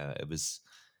electric. It was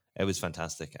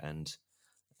fantastic, and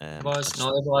it was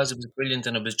brilliant,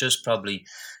 and it was just probably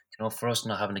for us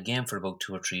not having a game for about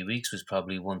 2 or 3 weeks was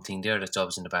probably one thing there that's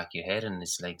always in the back of your head. And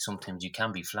it's like sometimes you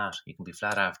can be flat. You can be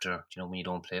flat after when you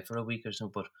don't play for a week or so.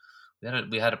 But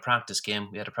we had a practice game.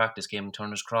 We had a practice game in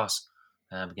Turner's Cross.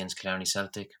 Against Killarney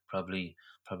Celtic, probably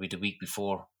the week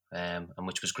before, and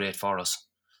which was great for us,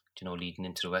 leading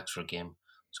into the Wexford game.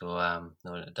 So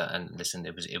and listen,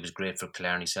 it was great for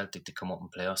Killarney Celtic to come up and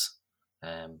play us,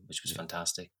 which was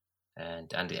fantastic,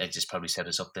 and it just probably set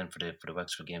us up then for the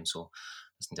Wexford game. So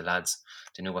listen, the lads,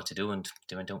 they knew what to do, and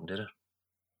they went out and did it.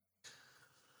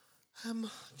 Do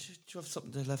you have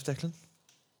something left, Declan?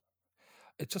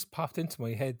 It just popped into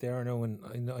my head there now,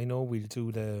 and I know we'll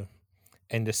do the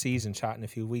end of season chat in a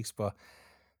few weeks, but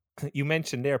you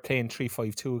mentioned they're playing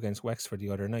 3-5-2 against Wexford the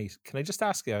other night. Can I just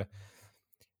ask you,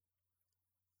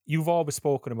 you've always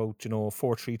spoken about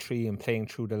 4-3-3 and playing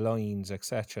through the lines,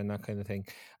 etc., and that kind of thing,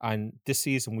 and this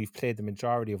season we've played the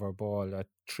majority of our ball at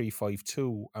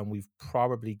 3-5-2, and we've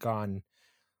probably gone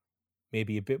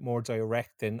maybe a bit more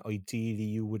direct than ideally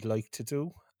you would like to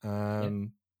do,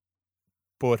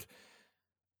 but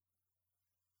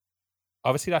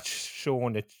obviously that's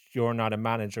showing that you're not a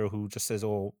manager who just says,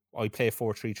 oh, I play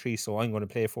 4-3-3, so I'm going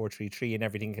to play 4-3-3, and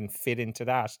everything can fit into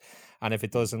that. And if it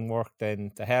doesn't work,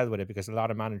 then to hell with it, because a lot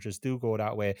of managers do go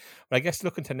that way. But I guess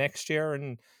looking to next year,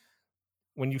 and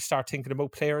when you start thinking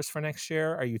about players for next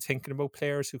year, are you thinking about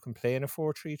players who can play in a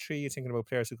 4-3-3? Are you thinking about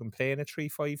players who can play in a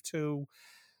 3-5-2?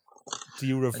 Do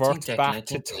you revert back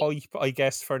to type, I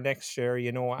guess, for next year,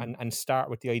 and start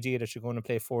with the idea that you're going to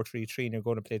play 4-3-3 and you're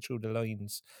going to play through the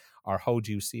lines? Or how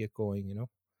do you see it going,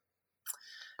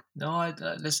 No,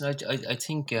 listen, I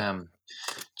think,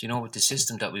 with the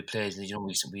system that we played,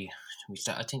 we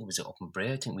I think it was up in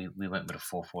Bray. I think we went with a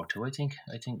 4-4-2. I think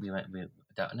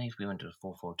that night we went with a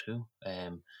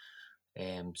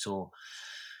 4-4-2. So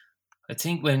I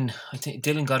think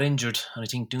Dylan got injured, and I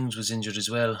think Doones was injured as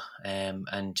well.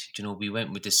 And we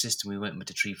went with the system. We went with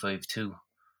the 3-5-2.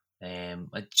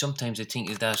 Sometimes I think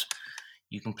is that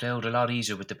you can play out a lot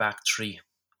easier with the back three.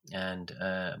 And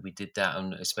we did that,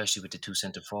 and especially with the two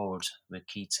centre forwards, with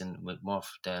Keats and with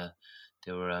Murph, they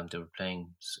were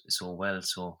playing so well.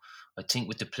 So I think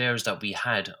with the players that we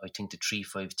had, I think the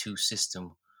 3-5-2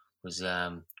 system was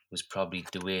probably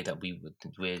the way that we would.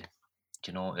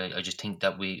 I just think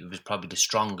that it was probably the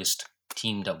strongest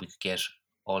team that we could get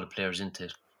all the players into,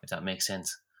 if that makes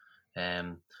sense.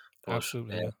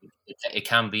 Absolutely. It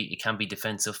can be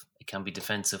defensive. It can be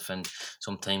defensive, and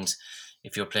sometimes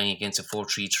if you're playing against a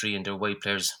 4-3-3 and they're wide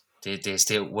players, they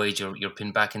stay out wide. You're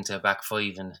pinned back into a back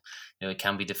five, and it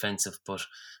can be defensive. But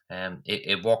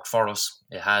it worked for us.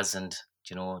 It has, and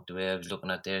the way I was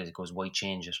looking at there, it goes why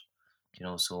change it.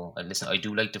 So listen, I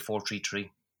do like the 4-3-3.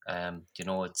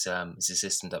 It's a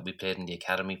system that we played in the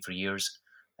academy for years.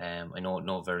 I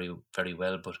know very, very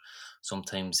well, but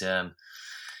sometimes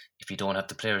if you don't have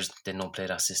the players, then don't play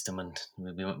that system. And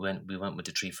we went with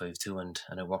the 3-5-2,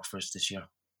 and it worked for us this year.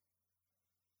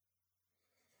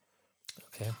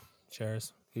 Okay,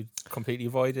 cheers. You completely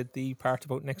avoided the part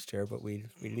about next year, but we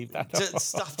leave that off.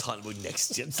 Stop talking about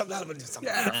next year. Stop talking about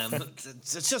something.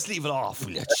 Let's just leave it off,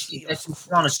 will you? To be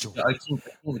honest, I think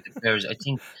with the players, I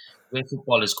think the way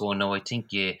football is going now, I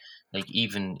think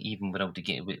even without the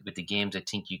game with the games, I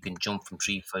think you can jump from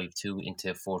 3-5-2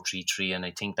 into 4-3-3, and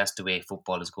I think that's the way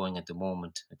football is going at the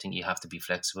moment. I think you have to be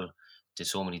flexible.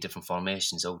 There's so many different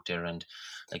formations out there, and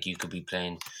you could be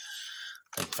playing.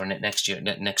 For next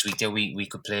week, there we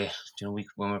could play.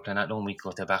 When we're playing at home, we could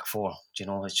go to back four.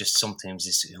 It's just sometimes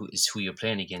it's who you're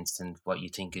playing against and what you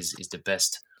think is the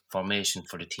best formation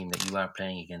for the team that you are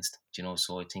playing against.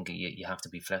 So I think you have to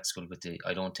be flexible with it.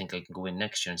 I don't think I can go in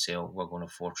next year and say, we're going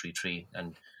to 4-3-3,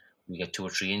 and we get 2 or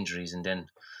 3 injuries, and then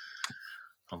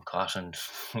I'm caught, and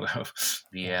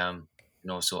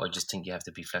So I just think you have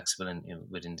to be flexible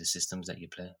within the systems that you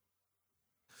play.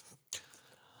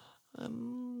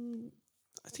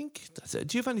 I think that's it.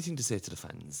 Do you have anything to say to the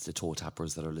fans, the toe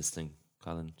tappers that are listening,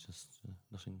 Colin? Just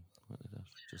nothing like that.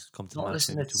 Just come to the match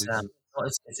in 2 weeks.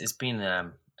 It's been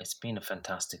a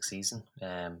fantastic season.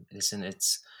 We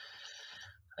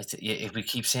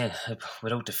keep saying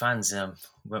without the fans,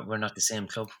 we're not the same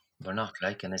club. We're not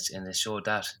and it showed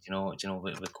that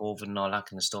with COVID and all that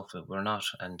kind of stuff, we're not.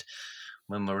 And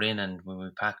when we're in and when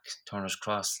we pack Turner's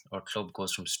Cross, our club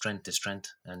goes from strength to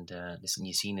strength. And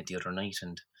you seen it the other night,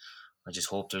 and I just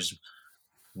hope there's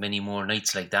many more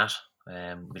nights like that.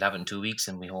 We'll have it in 2 weeks,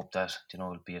 and we hope that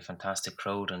it'll be a fantastic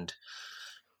crowd and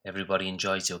everybody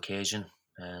enjoys the occasion,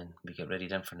 and we get ready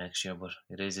then for next year. But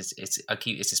it's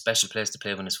a special place to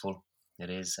play when it's full. It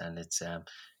is, and it's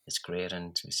great,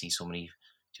 and we see so many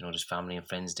there's family and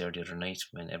friends there the other night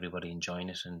when everybody enjoying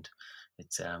it, and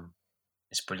it's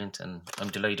brilliant, and I'm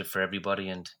delighted for everybody.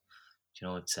 And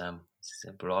we're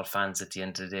all fans at the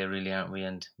end of the day, really, aren't we?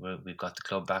 And we've got the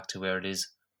club back to where it is,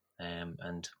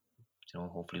 and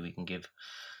hopefully we can give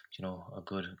a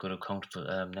good account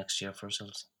next year for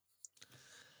ourselves.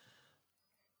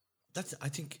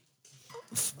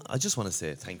 I just want to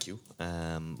say thank you.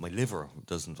 My liver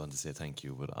doesn't want to say thank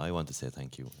you, but I want to say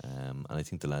thank you. And I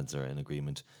think the lads are in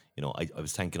agreement. I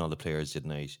was thanking all the players,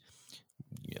 didn't I?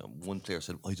 One player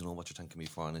said, "I don't know what you're thanking me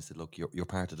for," and I said, "Look, you're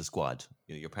part of the squad.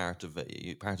 You're part of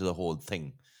the whole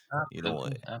thing.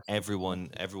 Absolutely. Everyone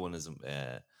is."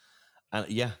 And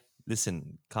yeah,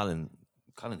 listen, Colin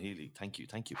Healy, thank you.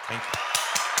 Thank you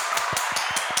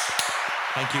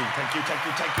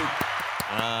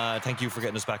for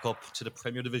getting us back up to the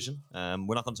Premier Division.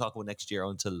 We're not going to talk about next year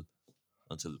until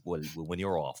when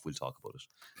you're off, we'll talk about it.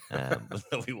 But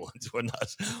no, we won't. We're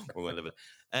not. We're going to live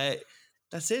it.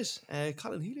 That's it.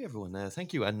 Colin Healy, everyone.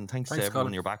 Thank you, and thanks to everyone Colin.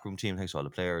 in your backroom team. Thanks to all the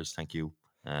players. Thank you.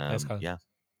 Thanks, Colin. Yeah,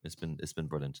 it's been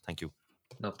brilliant. Thank you.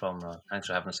 No problem, Ron. Thanks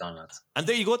for having us on, lads. And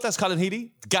there you go. That's Colin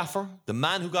Healy, the gaffer, the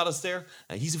man who got us there.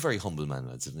 He's a very humble man,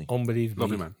 lads, isn't he? Unbelievably,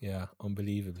 lovely man. Yeah,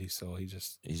 unbelievably so.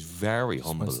 He's very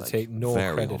humble. Wants to take no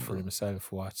credit for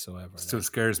himself whatsoever. Still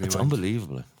scares me. It's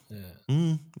unbelievable.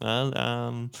 Yeah.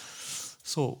 Well,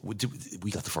 so we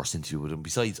got the first interview with him.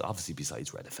 Besides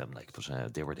Red FM,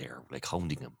 but they were there,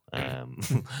 hounding him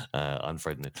on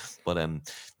Friday night. But I'm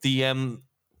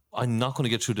not going to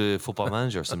get through the Football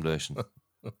Manager simulation.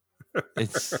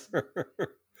 It's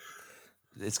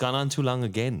gone on too long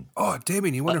again. Oh,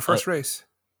 Damien, you won your first race.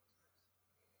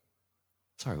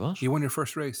 Sorry, what? You won your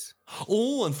first race.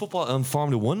 Oh, on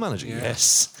Formula 1 Manager, yeah.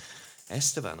 Yes.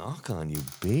 Esteban Ocon, you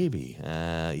baby.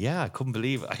 I couldn't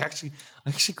believe it. I actually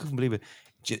couldn't believe it.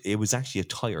 It was actually a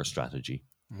tyre strategy,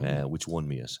 which won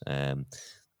me it.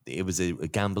 It was a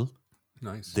gamble.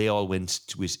 Nice. They all went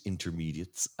with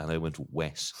intermediates, and I went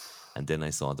wet. And then I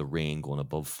saw the rain going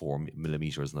above 4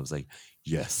 millimeters, and I was like,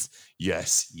 yes.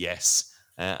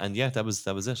 And yeah, that was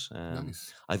it.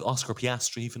 Nice. I've Oscar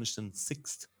Piastri. He finished in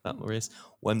 6th that race.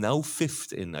 Well, I'm now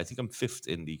 5th I think I'm 5th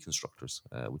in the constructors,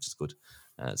 which is good.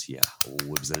 It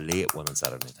was a late one on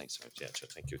Saturday. Thanks for it. Yeah,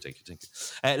 thank you.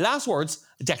 Last words,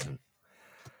 Declan.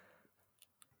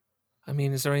 I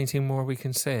mean, is there anything more we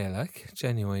can say?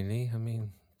 Genuinely, I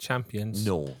mean, champions.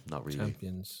 No, not really.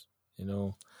 Champions.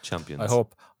 Champions.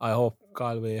 I hope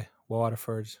Galway,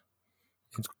 Waterford,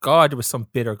 God, there was some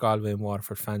bitter Galway and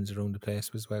Waterford fans around the place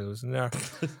as well, wasn't there?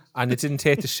 And it didn't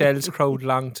take the Shells crowd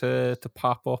long to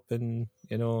pop up and,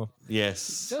 you know.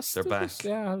 Yes, they're back.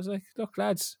 I was like, look,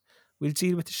 lads, we'll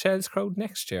deal with the Shells crowd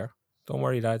next year. Don't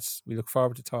worry, lads. We look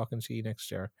forward to talking to you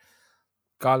next year.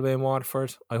 Galway and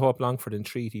Waterford, I hope Longford and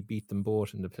Treaty beat them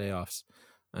both in the playoffs.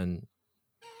 And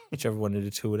whichever one of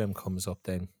the two of them comes up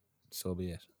then, so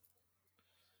be it.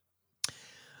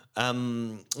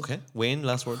 Okay, Wayne,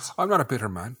 last words. I'm not a bitter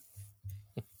man.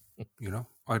 You know,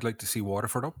 I'd like to see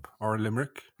Waterford up or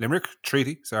Limerick,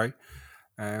 Treaty. Sorry,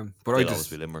 but They'll I always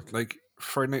just be Limerick. like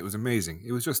Friday night was amazing.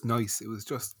 It was just nice. It was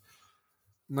just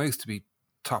nice to be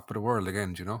top of the world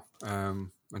again. You know,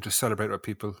 and just celebrate with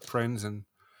people, friends, and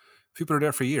people are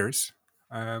there for years.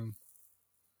 And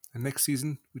next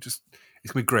season, it's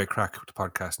gonna be great crack with the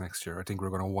podcast next year. I think we're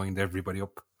gonna wind everybody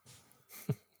up.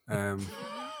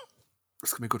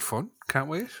 It's gonna be good fun. Can't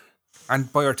wait.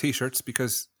 And buy our t-shirts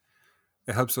because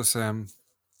it helps us. It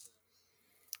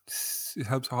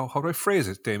helps. How do I phrase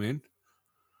it, Damien?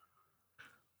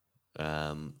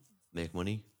 Make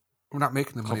money. We're not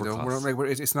making the money though.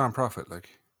 It's non-profit.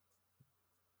 Like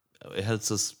it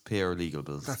helps us pay our legal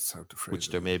bills. That's how to phrase which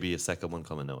it. There may be a second one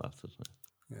coming now after.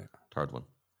 Yeah. Third one,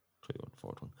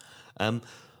 fourth one.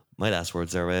 My last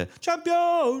words are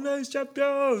champions,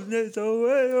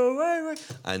 away.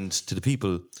 And to the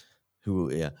people who,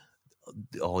 I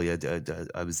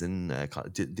was in.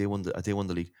 They won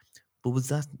the league. But is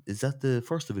that the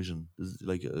first division?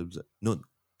 No,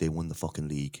 they won the fucking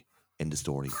league. End of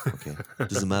story. Okay,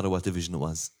 doesn't matter what division it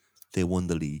was. They won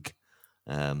the league.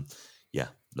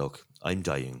 Look, I'm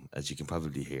dying, as you can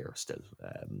probably hear. Still,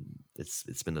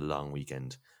 it's been a long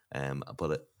weekend.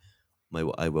 But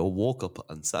I woke up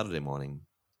on Saturday morning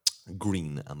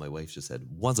green, and my wife just said,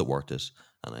 "Was it worth it?"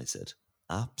 And I said,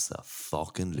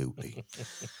 "Abso-fucking-lutely."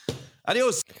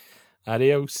 Adios.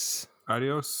 Adios.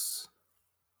 Adios.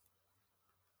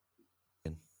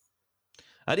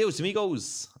 Adios,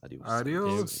 amigos. Adios.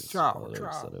 Adios. Ciao.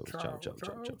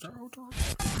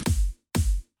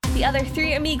 The Other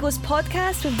Three Amigos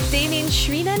podcast with Damien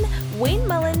Shreenan, Wayne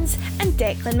Mullins, and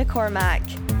Declan McCormack.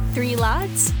 3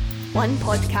 lads, 1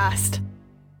 podcast.